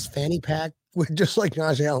he had his fanny pack with just like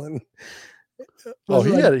Josh Allen. Oh,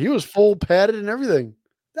 he like, had it. He was full padded and everything.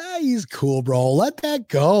 He's cool, bro. Let that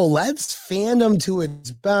go. Let's fandom to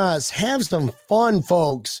its best. Have some fun,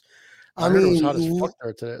 folks. I heard it was mean, hot as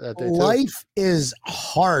fuck there that day too. life is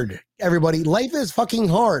hard, everybody. Life is fucking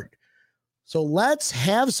hard. So let's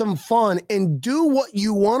have some fun and do what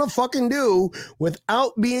you want to fucking do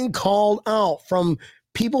without being called out from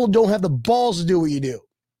people who don't have the balls to do what you do.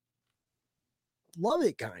 Love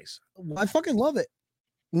it, guys. I fucking love it.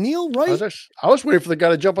 Neil, right? I was waiting for the guy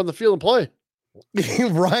to jump on the field and play.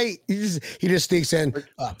 Right. He just sneaks in.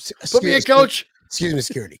 Put me in, coach. Excuse me,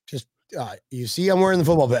 security. Just you see, I'm wearing the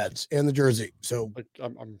football pads and the jersey. So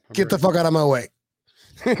I'm get the fuck out of my way.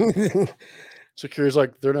 Security's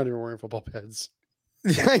like, they're not even wearing football pads.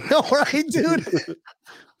 I know, right, dude?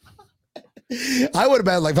 I would have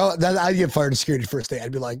been like, I'd get fired to security first day.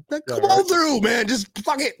 I'd be like, come on through, man. Just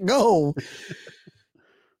fuck it. Go.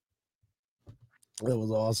 That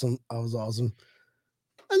was awesome. I was awesome.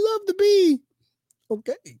 I love the B.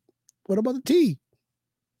 Okay. What about the T?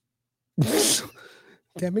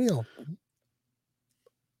 Camille.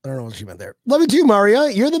 I don't know what she meant there. Love you too, Maria.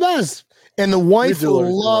 You're the best. And the wife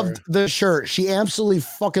loved the shirt. She absolutely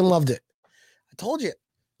fucking loved it. I told you.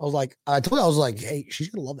 I was like, hey, she's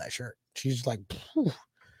gonna love that shirt. She's like, phew.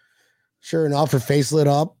 Sure enough, her face lit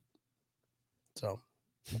up. So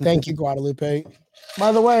thank you, Guadalupe.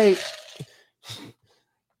 By the way,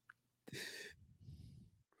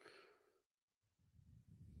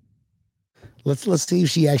 let's see if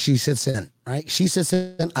she actually sits in. Right? She sits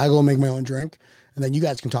in, I go make my own drink, and then you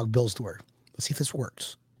guys can talk bills to her. Let's see if this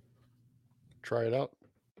works. Try it out.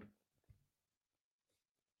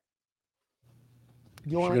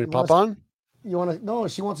 You want to pop on? You want to? No,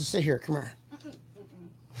 she wants to sit here. Come here.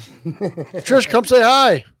 Trish, come say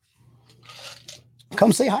hi.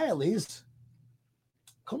 Come say hi, at least.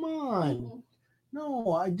 Come on.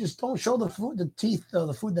 No, I just don't show the food, the teeth,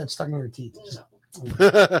 the food that's stuck in your teeth.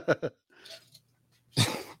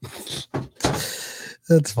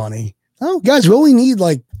 That's funny. Oh, guys, we only need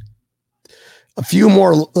like a few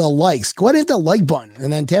more likes. Go ahead and hit the like button,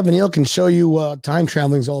 and then Tab and Neil can show you what time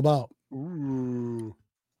traveling is all about. Ooh.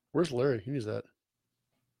 Where's Larry? He needs that.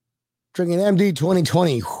 Drinking MD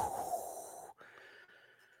 2020.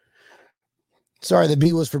 Sorry, the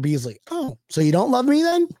B was for Beasley. Oh, so you don't love me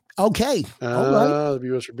then? Okay. All right. The B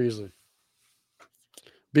was for Beasley.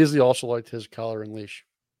 Beasley also liked his collar and leash.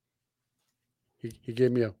 He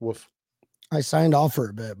gave me a woof. I signed off for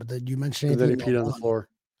a bit, but then you mentioned anything. And then he peed on the floor.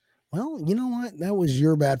 Well, you know what? That was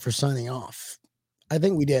your bad for signing off. I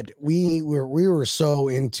think we did. We were so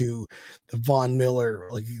into the Von Miller,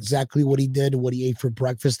 like exactly what he did, what he ate for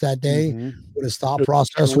breakfast that day, what his thought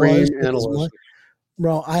process was.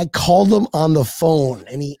 Bro, I called him on the phone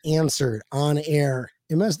and he answered on air.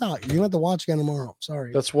 It messed out. You're gonna have to watch again tomorrow.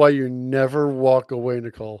 Sorry. That's why you never walk away,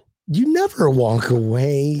 Nicole. You never walk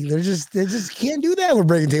away. They just can't do that with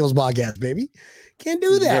Breaking Tables podcast, baby. Can't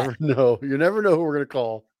do that. You never know who we're gonna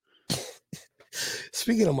call.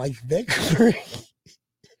 Speaking of Mike Vick.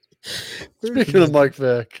 Speaking of Mike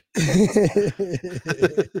Vick.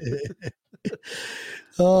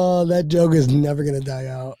 Oh, that joke is never gonna die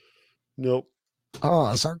out. Nope.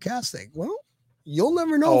 Oh, sarcastic. Well, you'll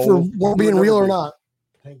never know if we're being real or not.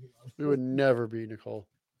 Thank you. We would never be, Nicole.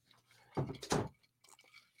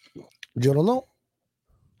 You don't know.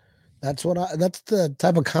 That's the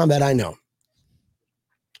type of combat I know.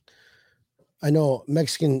 I know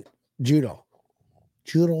Mexican judo.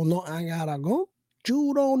 Judo no I gotta go.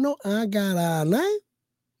 Judo no I gotta knife.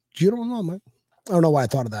 You don't know, man. I don't know why I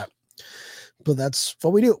thought of that. But that's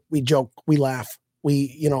what we do. We joke, we laugh.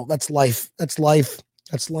 That's life. That's life.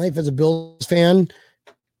 That's life as a Bills fan.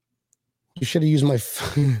 You should have used my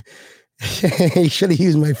He should have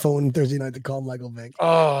used my phone Thursday night to call Michael Vick.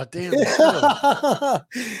 Oh, damn. Yeah,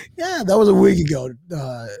 that was a week ago,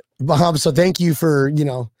 Bob. So thank you for,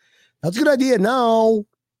 that's a good idea now,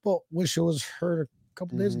 but wish it was heard a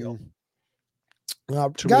couple days ago.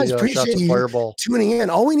 Guys, appreciate you tuning in.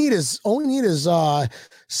 All we need is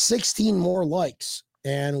 16 more likes,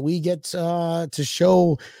 and we get to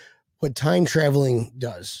show what time traveling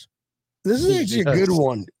does. This is actually a good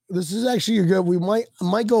one. This is actually a good. We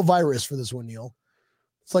might go virus for this one, Neil.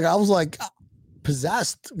 It's like I was like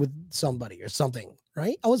possessed with somebody or something,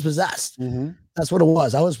 right? I was possessed. Mm-hmm. That's what it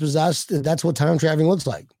was. I was possessed. And that's what time traveling looks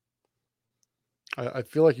like. I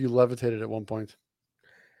feel like you levitated at one point.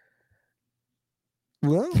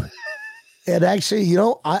 Well, it actually,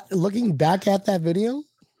 looking back at that video,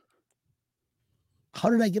 how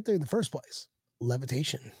did I get there in the first place?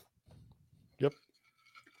 Levitation. Yep.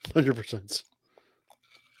 100%.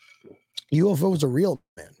 UFOs are real,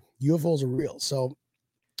 man. UFOs are real. So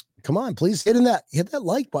come on, please hit that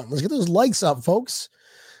like button. Let's get those likes up, folks.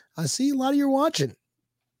 I see a lot of you watching.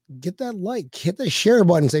 Get that like, hit the share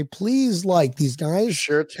button. Say, please like these guys.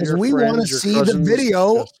 Share it to because your we friends, want to see the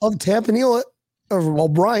video of Tampa Neil of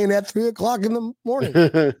O'Brien at 3:00 in the morning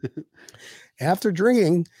after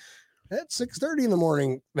drinking at 6:30 in the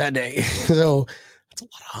morning that day. So that's a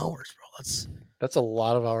lot of hours, bro. That's a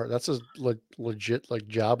lot of hours. That's a legit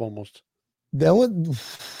job almost. That would,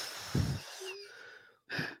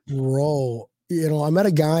 bro. I met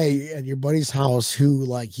a guy at your buddy's house who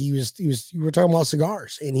you were talking about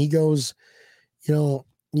cigars, and he goes,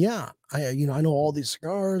 yeah, I know all these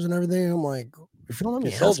cigars and everything. I'm like, if you don't let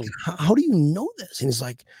me ask, how do you know this? And he's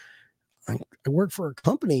like, I work for a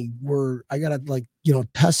company where I gotta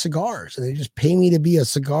test cigars, and they just pay me to be a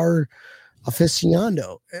cigar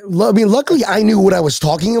aficionado. I mean, luckily I knew what I was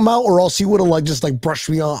talking about, or else he would have just brushed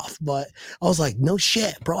me off. But I was like, no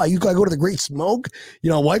shit, bro. I go to the Great Smoke.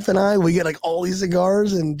 Wife and I, we get all these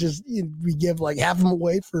cigars, and just we give half of them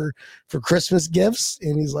away for Christmas gifts.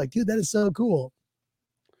 And he's like, dude, that is so cool.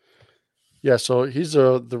 Yeah, so he's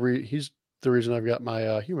the reason I've got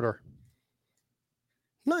my humidor.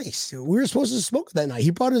 Nice. We were supposed to smoke that night. He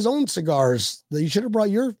brought his own cigars. You should have brought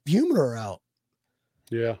your humidor out.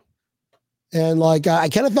 Yeah. And I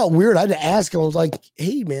kind of felt weird. I had to ask him. I was like,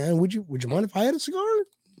 hey man, would you mind if I had a cigar?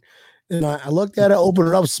 And I looked at it, opened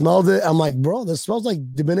it up, smelled it. I'm like, bro, this smells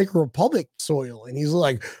like Dominican Republic soil. And he's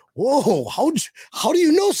like, whoa, how do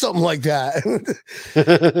you know something like that?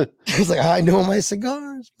 I was like, I know my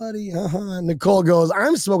cigars, buddy. And Nicole goes,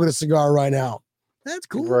 I'm smoking a cigar right now. That's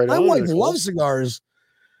cool. Right I on, love cigars.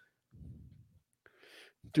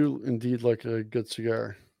 Do indeed like a good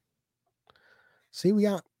cigar. See, we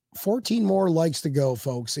got 14 more likes to go,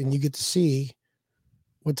 folks, and you get to see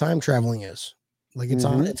what time traveling is.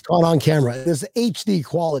 It's caught on camera. It's HD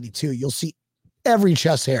quality too. You'll see every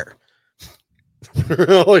chest hair.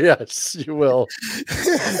 Oh yes, you will.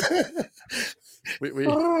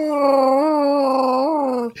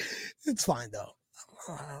 It's fine though.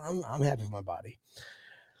 I'm happy with my body.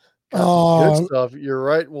 Good stuff. You're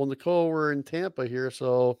right. Well, Nicole, we're in Tampa here,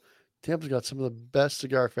 so Tampa's got some of the best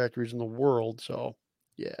cigar factories in the world. So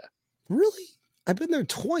yeah. Really? I've been there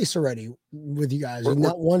twice already with you guys.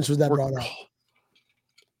 Not once was that brought up.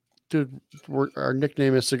 Dude, our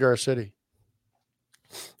nickname is Cigar City.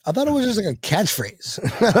 I thought it was just a catchphrase.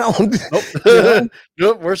 Nope.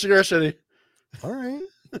 Nope, we're Cigar City. All right.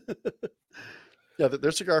 Yeah,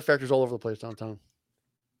 there's cigar factories all over the place downtown.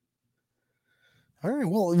 All right.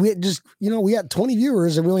 Well, we just, we got 20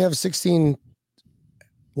 viewers and we only have 16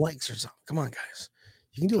 likes or something. Come on, guys.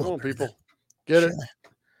 You can do it. Come on, people. Get it.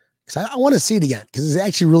 Because I want to see it again because it's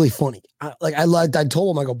actually really funny. I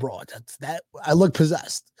told him, I go, bro, that I look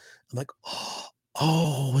possessed. I'm like,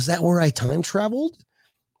 oh, was that where I time traveled?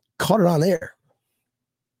 Caught it on air.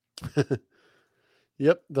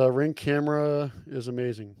 Yep, the Ring camera is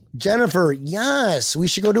amazing. Jennifer, yes, we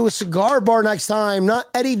should go to a cigar bar next time, not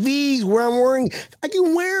Eddie V's, where I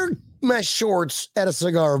can wear mesh shorts at a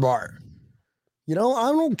cigar bar. I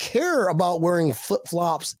don't care about wearing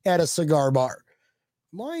flip-flops at a cigar bar.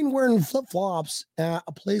 Mine wearing flip-flops at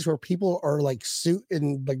a place where people are suit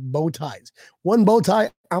and bow ties. One bow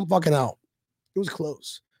tie, I'm fucking out. It was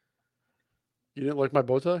close. You didn't like my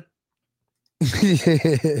bow tie?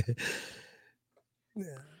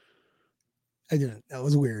 Yeah. I didn't. That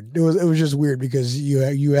was weird. It was just weird because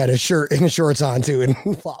you had a shirt and shorts on too and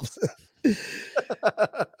flops.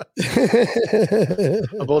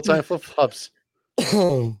 A bow tie, flip-flops.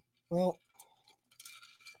 Well,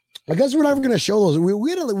 I guess we're never going to show those.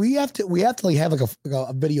 We have to have a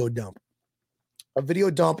video dump. A video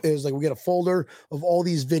dump is we get a folder of all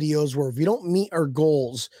these videos where if you don't meet our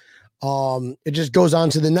goals it just goes on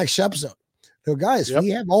to the next episode. So guys, Yep. we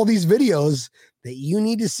have all these videos that you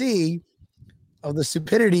need to see of the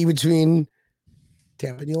stupidity between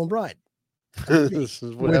Tampa, Neil, and Brian. This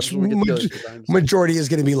is what happens when we get together sometimes. Majority is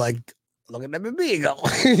going to be like, look at them and me go.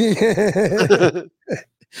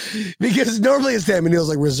 Because normally it's Tampa Neil's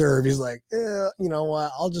like reserved. He's like, you know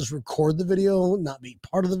what? I'll just record the video, not be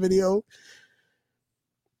part of the video.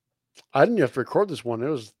 I didn't have to record this one. It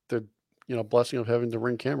was the blessing of having the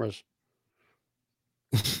Ring cameras.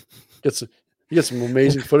 You get some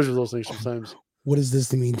amazing footage of those things sometimes. What does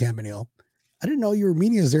this mean, Tampa Neil? I didn't know you were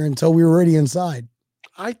meeting us there until we were already inside.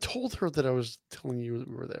 I told her that I was telling you that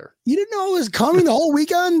we were there. You didn't know it was coming the whole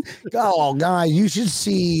weekend? Oh, guy, you should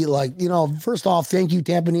see, first off, thank you,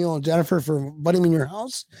 Tampa Neil and Jennifer, for inviting me in your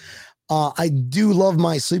house. I do love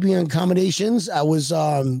my sleeping accommodations. I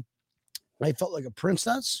felt like a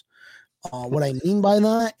princess. What I mean by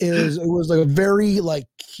that is it was like a very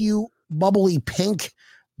cute, bubbly pink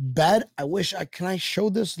bed. I wish can I show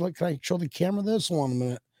this? Can I show the camera this? Hold on a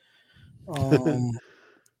minute.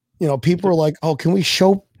 People are like, oh, can we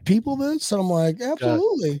show people this? And I'm like,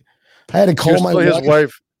 absolutely. I had to call my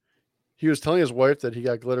wife. He was telling his wife that he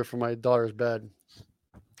got glitter from my daughter's bed.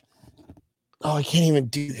 Oh, I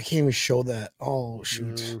can't even show that. Oh,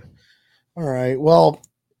 shoot. All right. Well,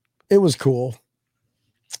 it was cool.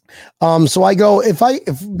 So I go, if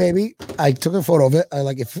maybe I took a photo of it.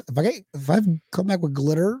 If I come back with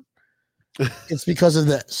glitter, it's because of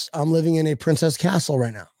this. I'm living in a princess castle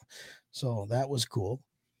right now. So that was cool.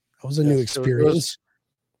 That was a new experience.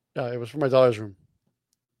 It was for my daughter's room.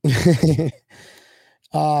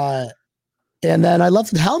 And then I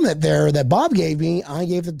left the helmet there that Bob gave me. I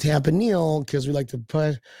gave it to Tampa Neil because we like to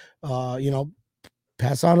put,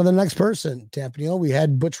 pass on to the next person. Tampa Neil, we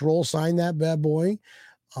had Butch Roll sign that bad boy.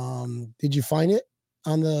 Did you find it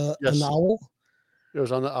on the owl? It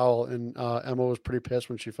was on the owl, and Emma was pretty pissed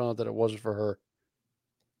when she found out that it wasn't for her.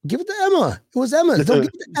 Give it to Emma. It was Emma. Don't give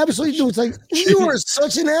it to absolutely do. It's like you are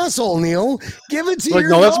such an asshole, Neil. Give it to your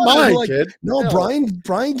no, that's daughter. mine, kid. No, yeah.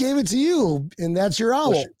 Brian gave it to you, and that's your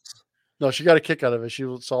owl. She got a kick out of it. She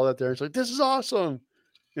saw that there and she's like, "This is awesome."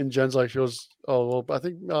 And Jen's like, she goes, "Oh well, I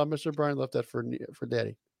think Mr. Brian left that for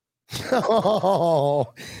Daddy."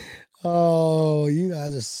 Oh, you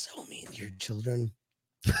guys are so mean to your children.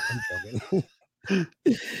 I'm joking.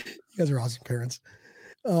 You guys are awesome parents.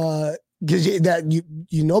 Because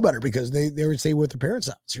you know better because they would say with the parents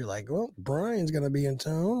out. So you're like, well, Brian's gonna be in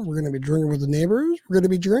town. We're gonna be drinking with the neighbors. We're gonna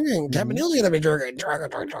be drinking. Tampa Neil's gonna be drinking.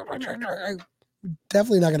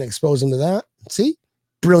 Definitely not gonna expose him to that. See,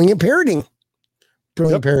 brilliant parenting.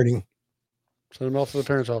 Brilliant parenting. Send him off to the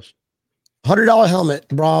parents' house. $100 helmet,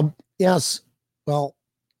 Rob. Yes. Well,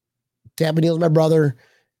 Tampa Neil's my brother,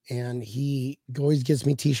 and he always gets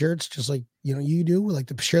me t-shirts, just like you do. We like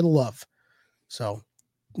to share the love. So.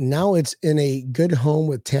 Now it's in a good home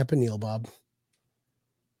with Tampa Neil, Bob.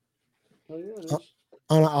 Oh, yeah, it is.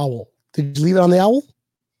 On an owl. Did you leave it on the owl?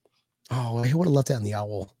 Oh, I would have left that on the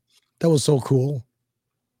owl. That was so cool.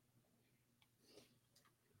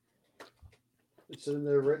 It's in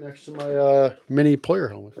there right next to my mini player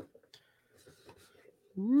helmet.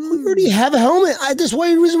 We already have a helmet. That's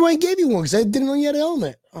why the reason why I gave you one, because I didn't know you had a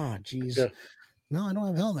helmet. Oh, jeez. Yeah. No, I don't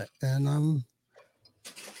have a helmet. And I'm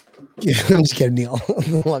just kidding, Neil.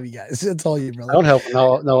 I love you guys. That's all you, brother. I don't have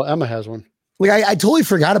one. No, Emma has one. I totally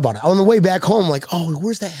forgot about it. On the way back home,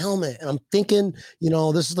 where's that helmet? And I'm thinking,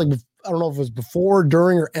 this is I don't know if it was before,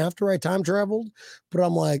 during, or after I time traveled, but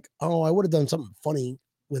I'm like, oh, I would have done something funny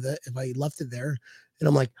with it if I left it there. And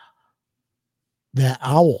I'm like, that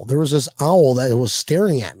owl. There was this owl that was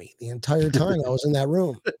staring at me the entire time I was in that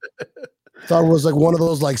room. Thought it was like one of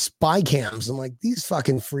those spy cams. I'm like, these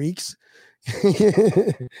fucking freaks.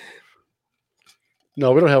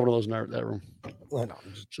 No, we don't have one of those in that room. Well, no,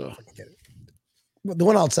 get it. But the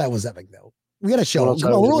one outside was epic, though. We got to show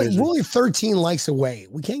them. We're only 13 likes away.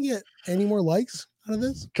 We can't get any more likes out of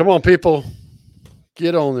this. Come on, people.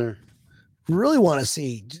 Get on there. Really want to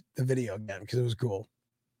see the video again because it was cool.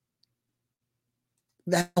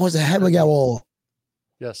 That was a Hedwig owl.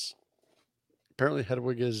 Yes. Apparently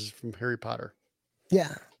Hedwig is from Harry Potter.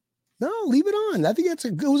 Yeah. No, leave it on. I think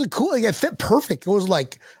it was a cool, it fit perfect. It was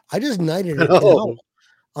I just knighted it. No.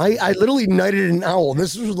 I literally knighted an owl.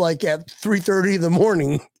 This was at 3:30 in the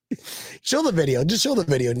morning. Show the video. Just show the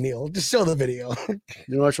video, Neil. Just show the video.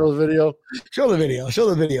 You want to show the video? Show the video. Show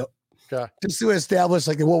the video. Okay. Just to establish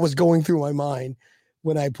what was going through my mind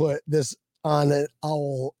when I put this on an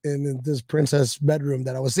owl in this princess bedroom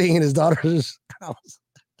that I was seeing in his daughter's house.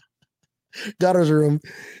 Daughter's room.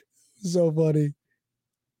 So funny.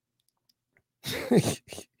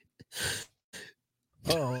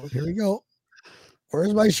 Oh, Oh, here we go.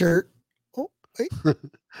 Where's my shirt? Oh, wait.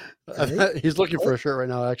 Hey, He's looking for a shirt right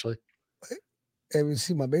now, actually. have you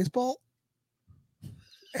seen my baseball?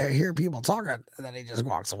 I hear people talking, and then he just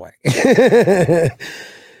walks away.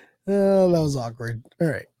 Oh, that was awkward. All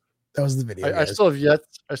right. That was the video. I still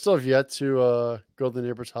have yet to go to the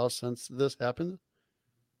neighbor's house since this happened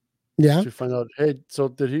Yeah. to find out, hey, so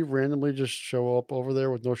did he randomly just show up over there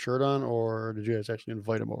with no shirt on, or did you guys actually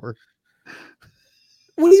invite him over?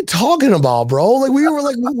 What are you talking about, bro? Like we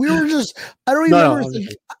were just. I don't even No,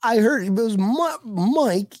 remember. I heard it was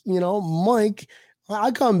Mike. Mike.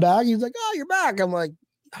 I come back. He's like, "Oh, you're back." I'm like,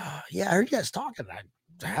 "Yeah, I heard you guys talking.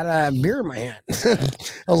 I had a beer in my hand."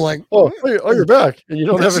 I was like, Oh, you're back, and you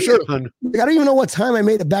don't have a shirt on. I don't even know what time I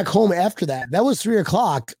made it back home after that. That was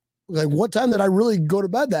 3:00. Like, what time did I really go to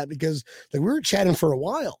bed that? Because like we were chatting for a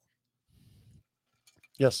while.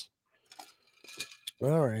 Yes.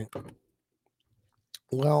 All right.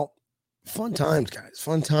 Well, fun times, guys.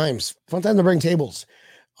 Fun times. Fun time to bring tables.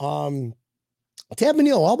 Tab and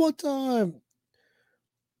Neil, how about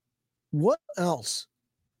what else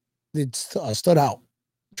did stood out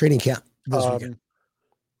training camp this weekend?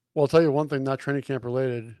 Well, I'll tell you one thing, not training camp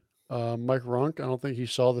related. Mike Runk, I don't think he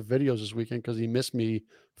saw the videos this weekend because he missed me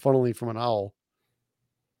funneling from an owl.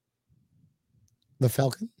 The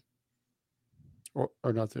Falcon? Or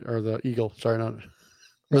not the eagle. Sorry, not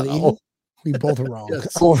Or the owl. Eagle? We both are wrong.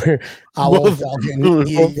 Yes. Or owl, Both- Falcon, both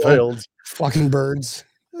eagle, failed. fucking birds.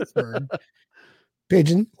 Bird.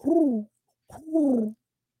 Pigeon. It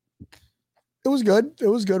was good. It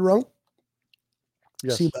was good, Runk.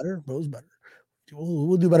 Yes. See better, but it was better.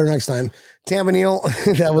 We'll do better next time. Tam and Neil,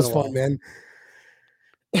 that was fun, man.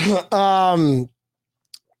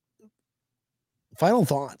 Final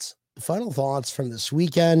thoughts from this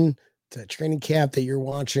weekend to training camp that you're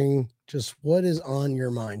watching. Just what is on your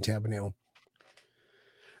mind, Tam and Neil?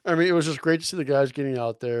 I mean, it was just great to see the guys getting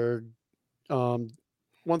out there. One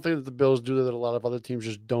thing that the Bills do that a lot of other teams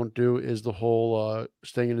just don't do is the whole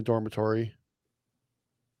staying in the dormitory.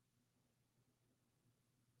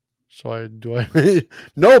 So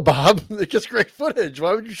no, Bob, it gets great footage.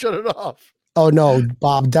 Why would you shut it off? Oh no,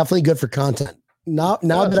 Bob, definitely good for content. Now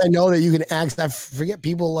that I know that you can access, I forget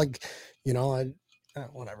people like,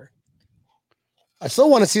 whatever. I still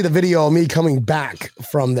want to see the video of me coming back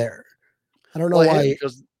from there. I don't know why.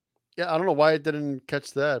 I don't know why I didn't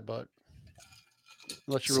catch that, but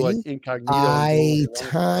unless you were like incognito. I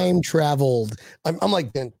time traveled. I'm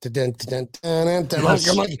like, dun, dun, dun, dun, dun, dun, dun.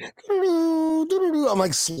 I'm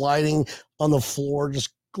like sliding on the floor,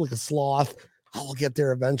 just like a sloth. I'll get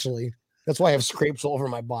there eventually. That's why I have scrapes all over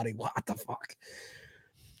my body. What the fuck?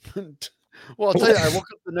 Well, I'll tell you,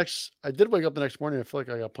 I did wake up the next morning. I feel like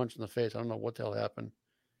I got punched in the face. I don't know what the hell happened.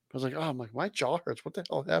 I was like, oh, my jaw hurts. What the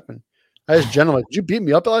hell happened? I asked Jenna, like, did you beat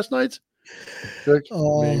me up last night? Like,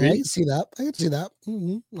 maybe. I can see that. I can see that.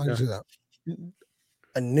 I can see that.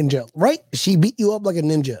 A ninja, right? She beat you up like a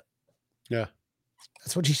ninja. Yeah.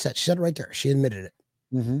 That's what she said. She said it right there. She admitted it.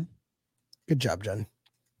 Mm-hmm. Good job, Jen.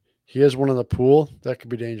 He has one in the pool. That could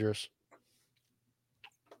be dangerous.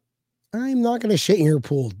 I'm not going to shit in your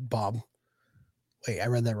pool, Bob. Wait, I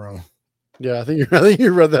read that wrong. Yeah, I think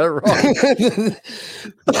you read that wrong.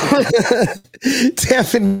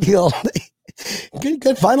 Definitely.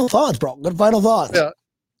 Good final thoughts, bro. Good final thoughts.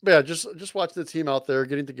 Yeah. Just watch the team out there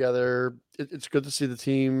getting together. It's good to see the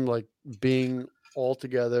team like being all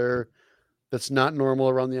together. That's not normal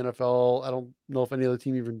around the NFL. I don't know if any other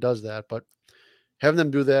team even does that, but having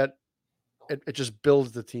them do that, it just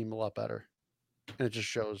builds the team a lot better. And it just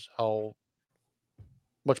shows how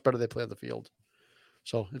much better they play on the field.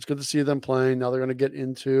 So it's good to see them playing. Now they're going to get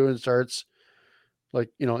into and starts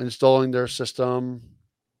installing their system.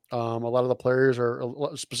 A lot of the players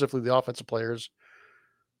specifically the offensive players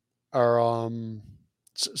are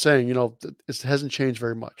saying, it hasn't changed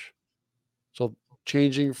very much. So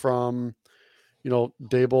changing from,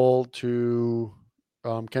 Dable to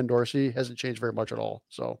Ken Dorsey hasn't changed very much at all.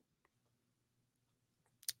 So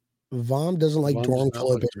Vom doesn't like dorm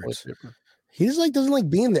toilet papers. He just doesn't like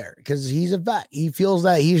being there because he's a vet. He feels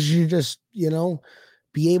that he should just,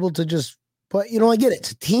 be able to just, but I get it.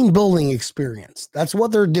 It's a team building experience. That's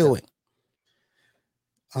what they're doing.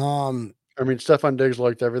 I mean, Stefan Diggs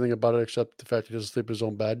liked everything about it except the fact he doesn't sleep in his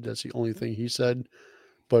own bed. That's the only thing he said,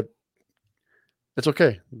 but it's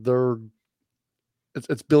okay.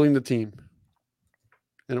 It's building the team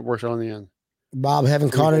and it works out in the end. Bob,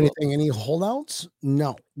 haven't caught anything, any holdouts?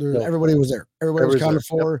 No. Everybody was there. Everybody was counted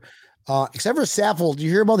for. Except for Saffold. Did you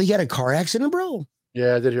hear about he had a car accident, bro?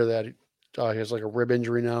 Yeah, I did hear that. He has like a rib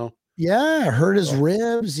injury now. Yeah, hurt his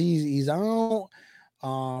ribs. He's out.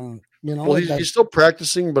 Well, he's still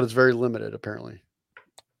practicing, but it's very limited, apparently.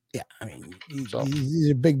 Yeah, I mean,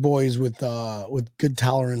 these are big boys with good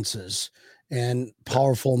tolerances and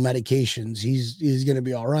powerful medications. He's going to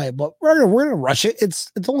be all right, but we're gonna rush it.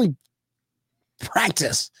 It's only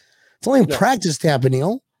practice. It's only practice, Tampa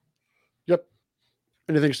Neil. Yep.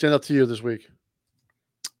 Anything stand out to you this week?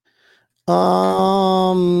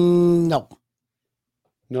 No.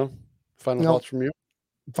 Final thoughts from you?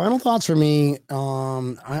 Final thoughts for me.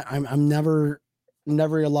 I'm never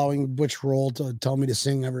allowing Butch Roll to tell me to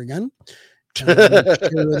sing ever again. And I'm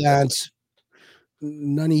sure that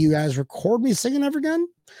none of you guys record me singing ever again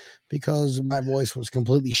because my voice was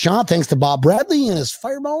completely shot. Thanks to Bob Bradley and his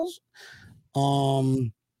fireballs.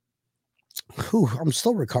 I'm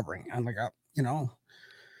still recovering. I'm like,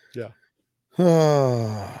 yeah.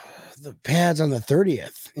 The pads on the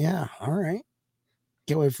 30th. Yeah. All right.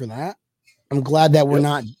 Can't wait for that. I'm glad that we're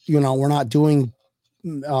not doing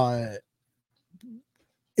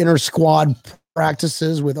inter squad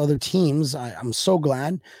practices with other teams. I'm so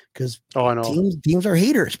glad because I know teams are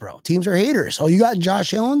haters, bro. Teams are haters. Oh, you got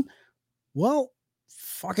Josh Allen? Well,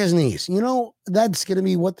 fuck his knees. That's gonna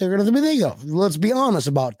be what they're gonna think of. Let's be honest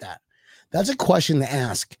about that. That's a question to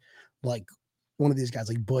ask, like one of these guys,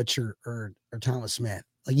 like Butch or Thomas Smith.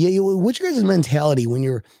 Like, what's your guys' mentality when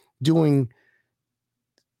you're doing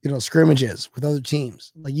scrimmages with other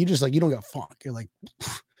teams? Like, you don't got funk. You're like,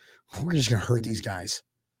 we're just gonna hurt these guys,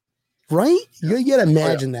 right? You gotta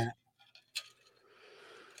imagine that.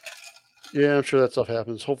 Yeah, I'm sure that stuff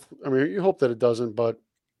happens. You hope that it doesn't, but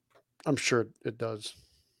I'm sure it does.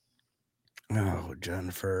 Oh,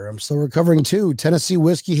 Jennifer, I'm still recovering too. Tennessee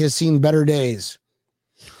whiskey has seen better days.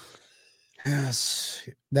 Yes,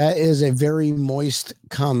 that is a very moist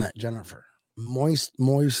comment, Jennifer. Moist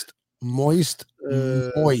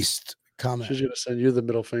comment. She's gonna send you the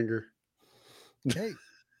middle finger. Okay,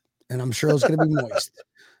 and I'm sure it's gonna be moist.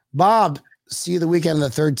 Bob, see you the weekend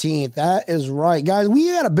of the 13th. That is right, guys. We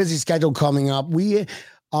got a busy schedule coming up. We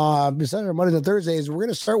besides our Mondays and Thursdays, we're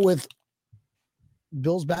gonna start with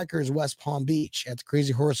Bills Backers West Palm Beach at the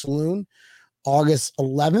Crazy Horse Saloon, August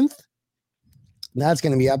 11th. That's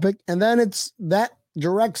going to be epic. And then it's that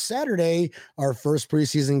direct Saturday, our first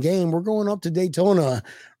preseason game. We're going up to Daytona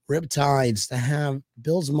Riptides to have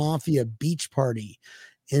Bills Mafia beach party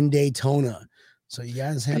in Daytona. So you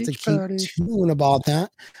guys have to keep tuned about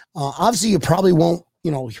that. Obviously, you probably won't,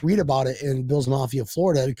 read about it in Bills Mafia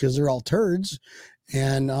Florida because they're all turds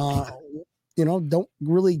and, don't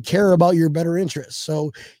really care about your better interests.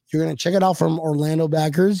 So you're going to check it out from Orlando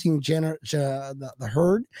backers. You can the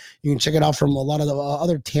herd. You can check it out from a lot of the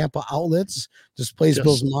other Tampa outlets. Displays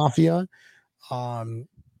Bills Mafia,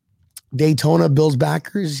 Daytona Bills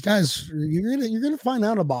backers. Guys, you're gonna find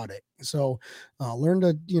out about it. So learn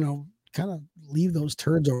to kind of leave those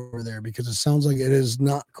turds over there because it sounds like it is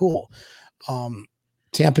not cool.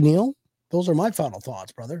 Tampa Neil, those are my final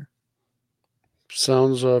thoughts, brother.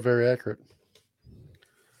 Sounds very accurate.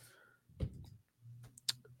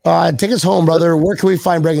 Take us home, brother. Where can we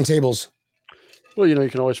find Breaking Tables? Well, you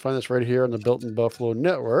can always find us right here on the Built in Buffalo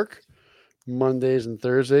Network, Mondays and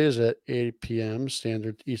Thursdays at 8 p.m.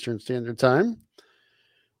 Eastern Standard Time.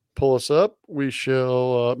 Pull us up. We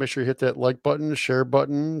shall make sure you hit that like button, share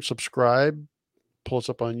button, subscribe. Pull us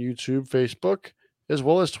up on YouTube, Facebook, as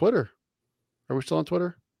well as Twitter. Are we still on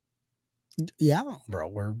Twitter? Yeah, bro.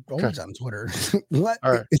 We're always on Twitter. What?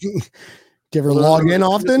 All right. Do you ever log in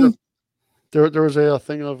often? There was a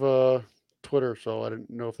thing of Twitter, so I didn't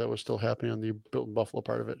know if that was still happening on the Built in Buffalo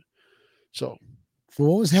part of it. So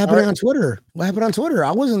what was happening on Twitter? What happened on Twitter?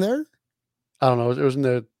 I wasn't there. I don't know. It was in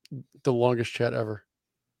the longest chat ever.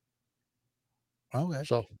 Okay.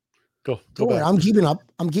 So go back. I'm keeping up.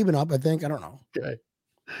 I think. I don't know. Okay.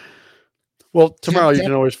 Well, tomorrow you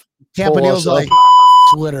can always Tampa Neil's like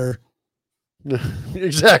Twitter.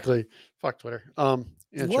 Exactly. Fuck Twitter.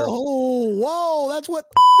 Whoa, that's what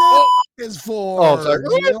is for. Oh, sorry.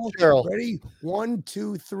 Cheryl. Ready? 1,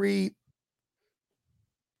 2, 3.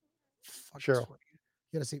 Fuck Cheryl. Twitter.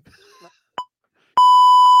 You gotta see.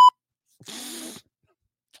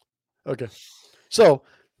 Okay. So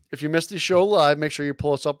if you missed the show live, make sure you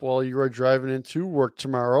pull us up while you are driving into work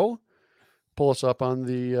tomorrow. Pull us up on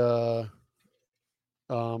the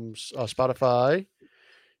Spotify.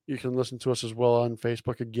 You can listen to us as well on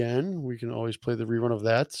Facebook again. We can always play the rerun of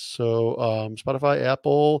that. So Spotify,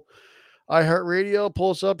 Apple, iHeartRadio, pull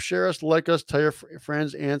us up, share us, like us, tell your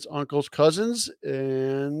friends, aunts, uncles, cousins,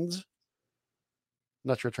 and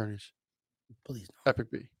not your attorneys. Please.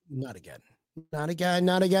 Epic B. Not again. Not again,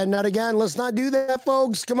 not again, not again. Let's not do that,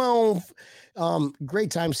 folks. Come on.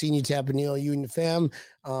 Great time seeing you, Tampa Neil, you and the fam.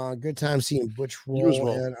 Good time seeing Butch You as Roll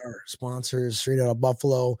well. and our sponsors straight out of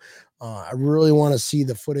Buffalo. I really want to see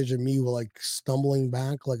the footage of me like stumbling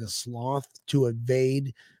back like a sloth to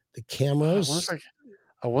evade the cameras.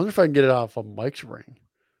 I wonder if I can get it off of Mike's ring.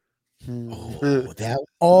 That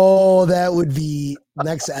would be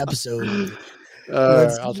next episode.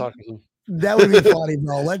 I'll talk to him. That would be funny,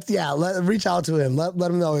 bro. Let reach out to him. Let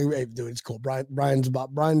him know. Hey, dude, it's cool. Brian's about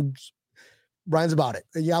it.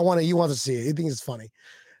 Yeah, he wants to see it. He thinks it's funny.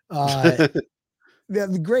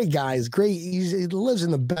 The great guys, great. He lives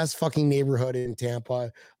in the best fucking neighborhood in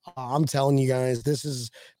Tampa. I'm telling you guys, this is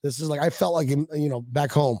like I felt like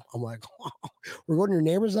back home. I'm like, we're going to your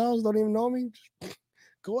neighbor's house. Don't even know me.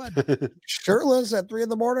 Go ahead, shirtless at 3 a.m.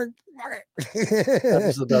 That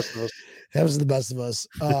was the best of us. That was the best of us.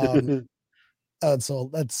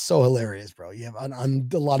 That's so hilarious, bro. You have on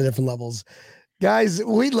a lot of different levels. Guys,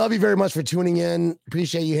 we love you very much for tuning in.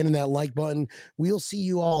 Appreciate you hitting that like button. We'll see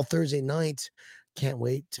you all Thursday night. Can't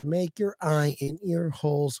wait to make your eye and ear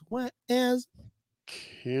holes wet as.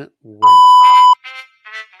 Can't wait.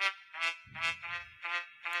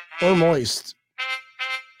 Or moist.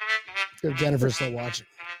 If Jennifer's still watching.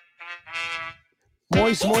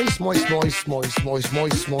 Moist, moist, moist, moist, moist, moist,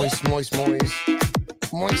 moist, moist, moist, moist.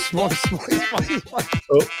 Moist, moist, moist, moist, moist.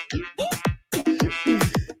 Oh.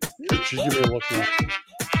 She's giving me a look now.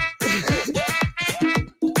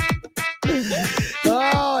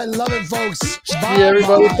 Oh, I love it, folks. See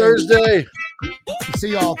everybody Thursday. See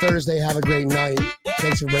you all Thursday. Have a great night.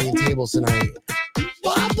 Thanks for bringing tables tonight.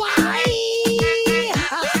 Bye-bye.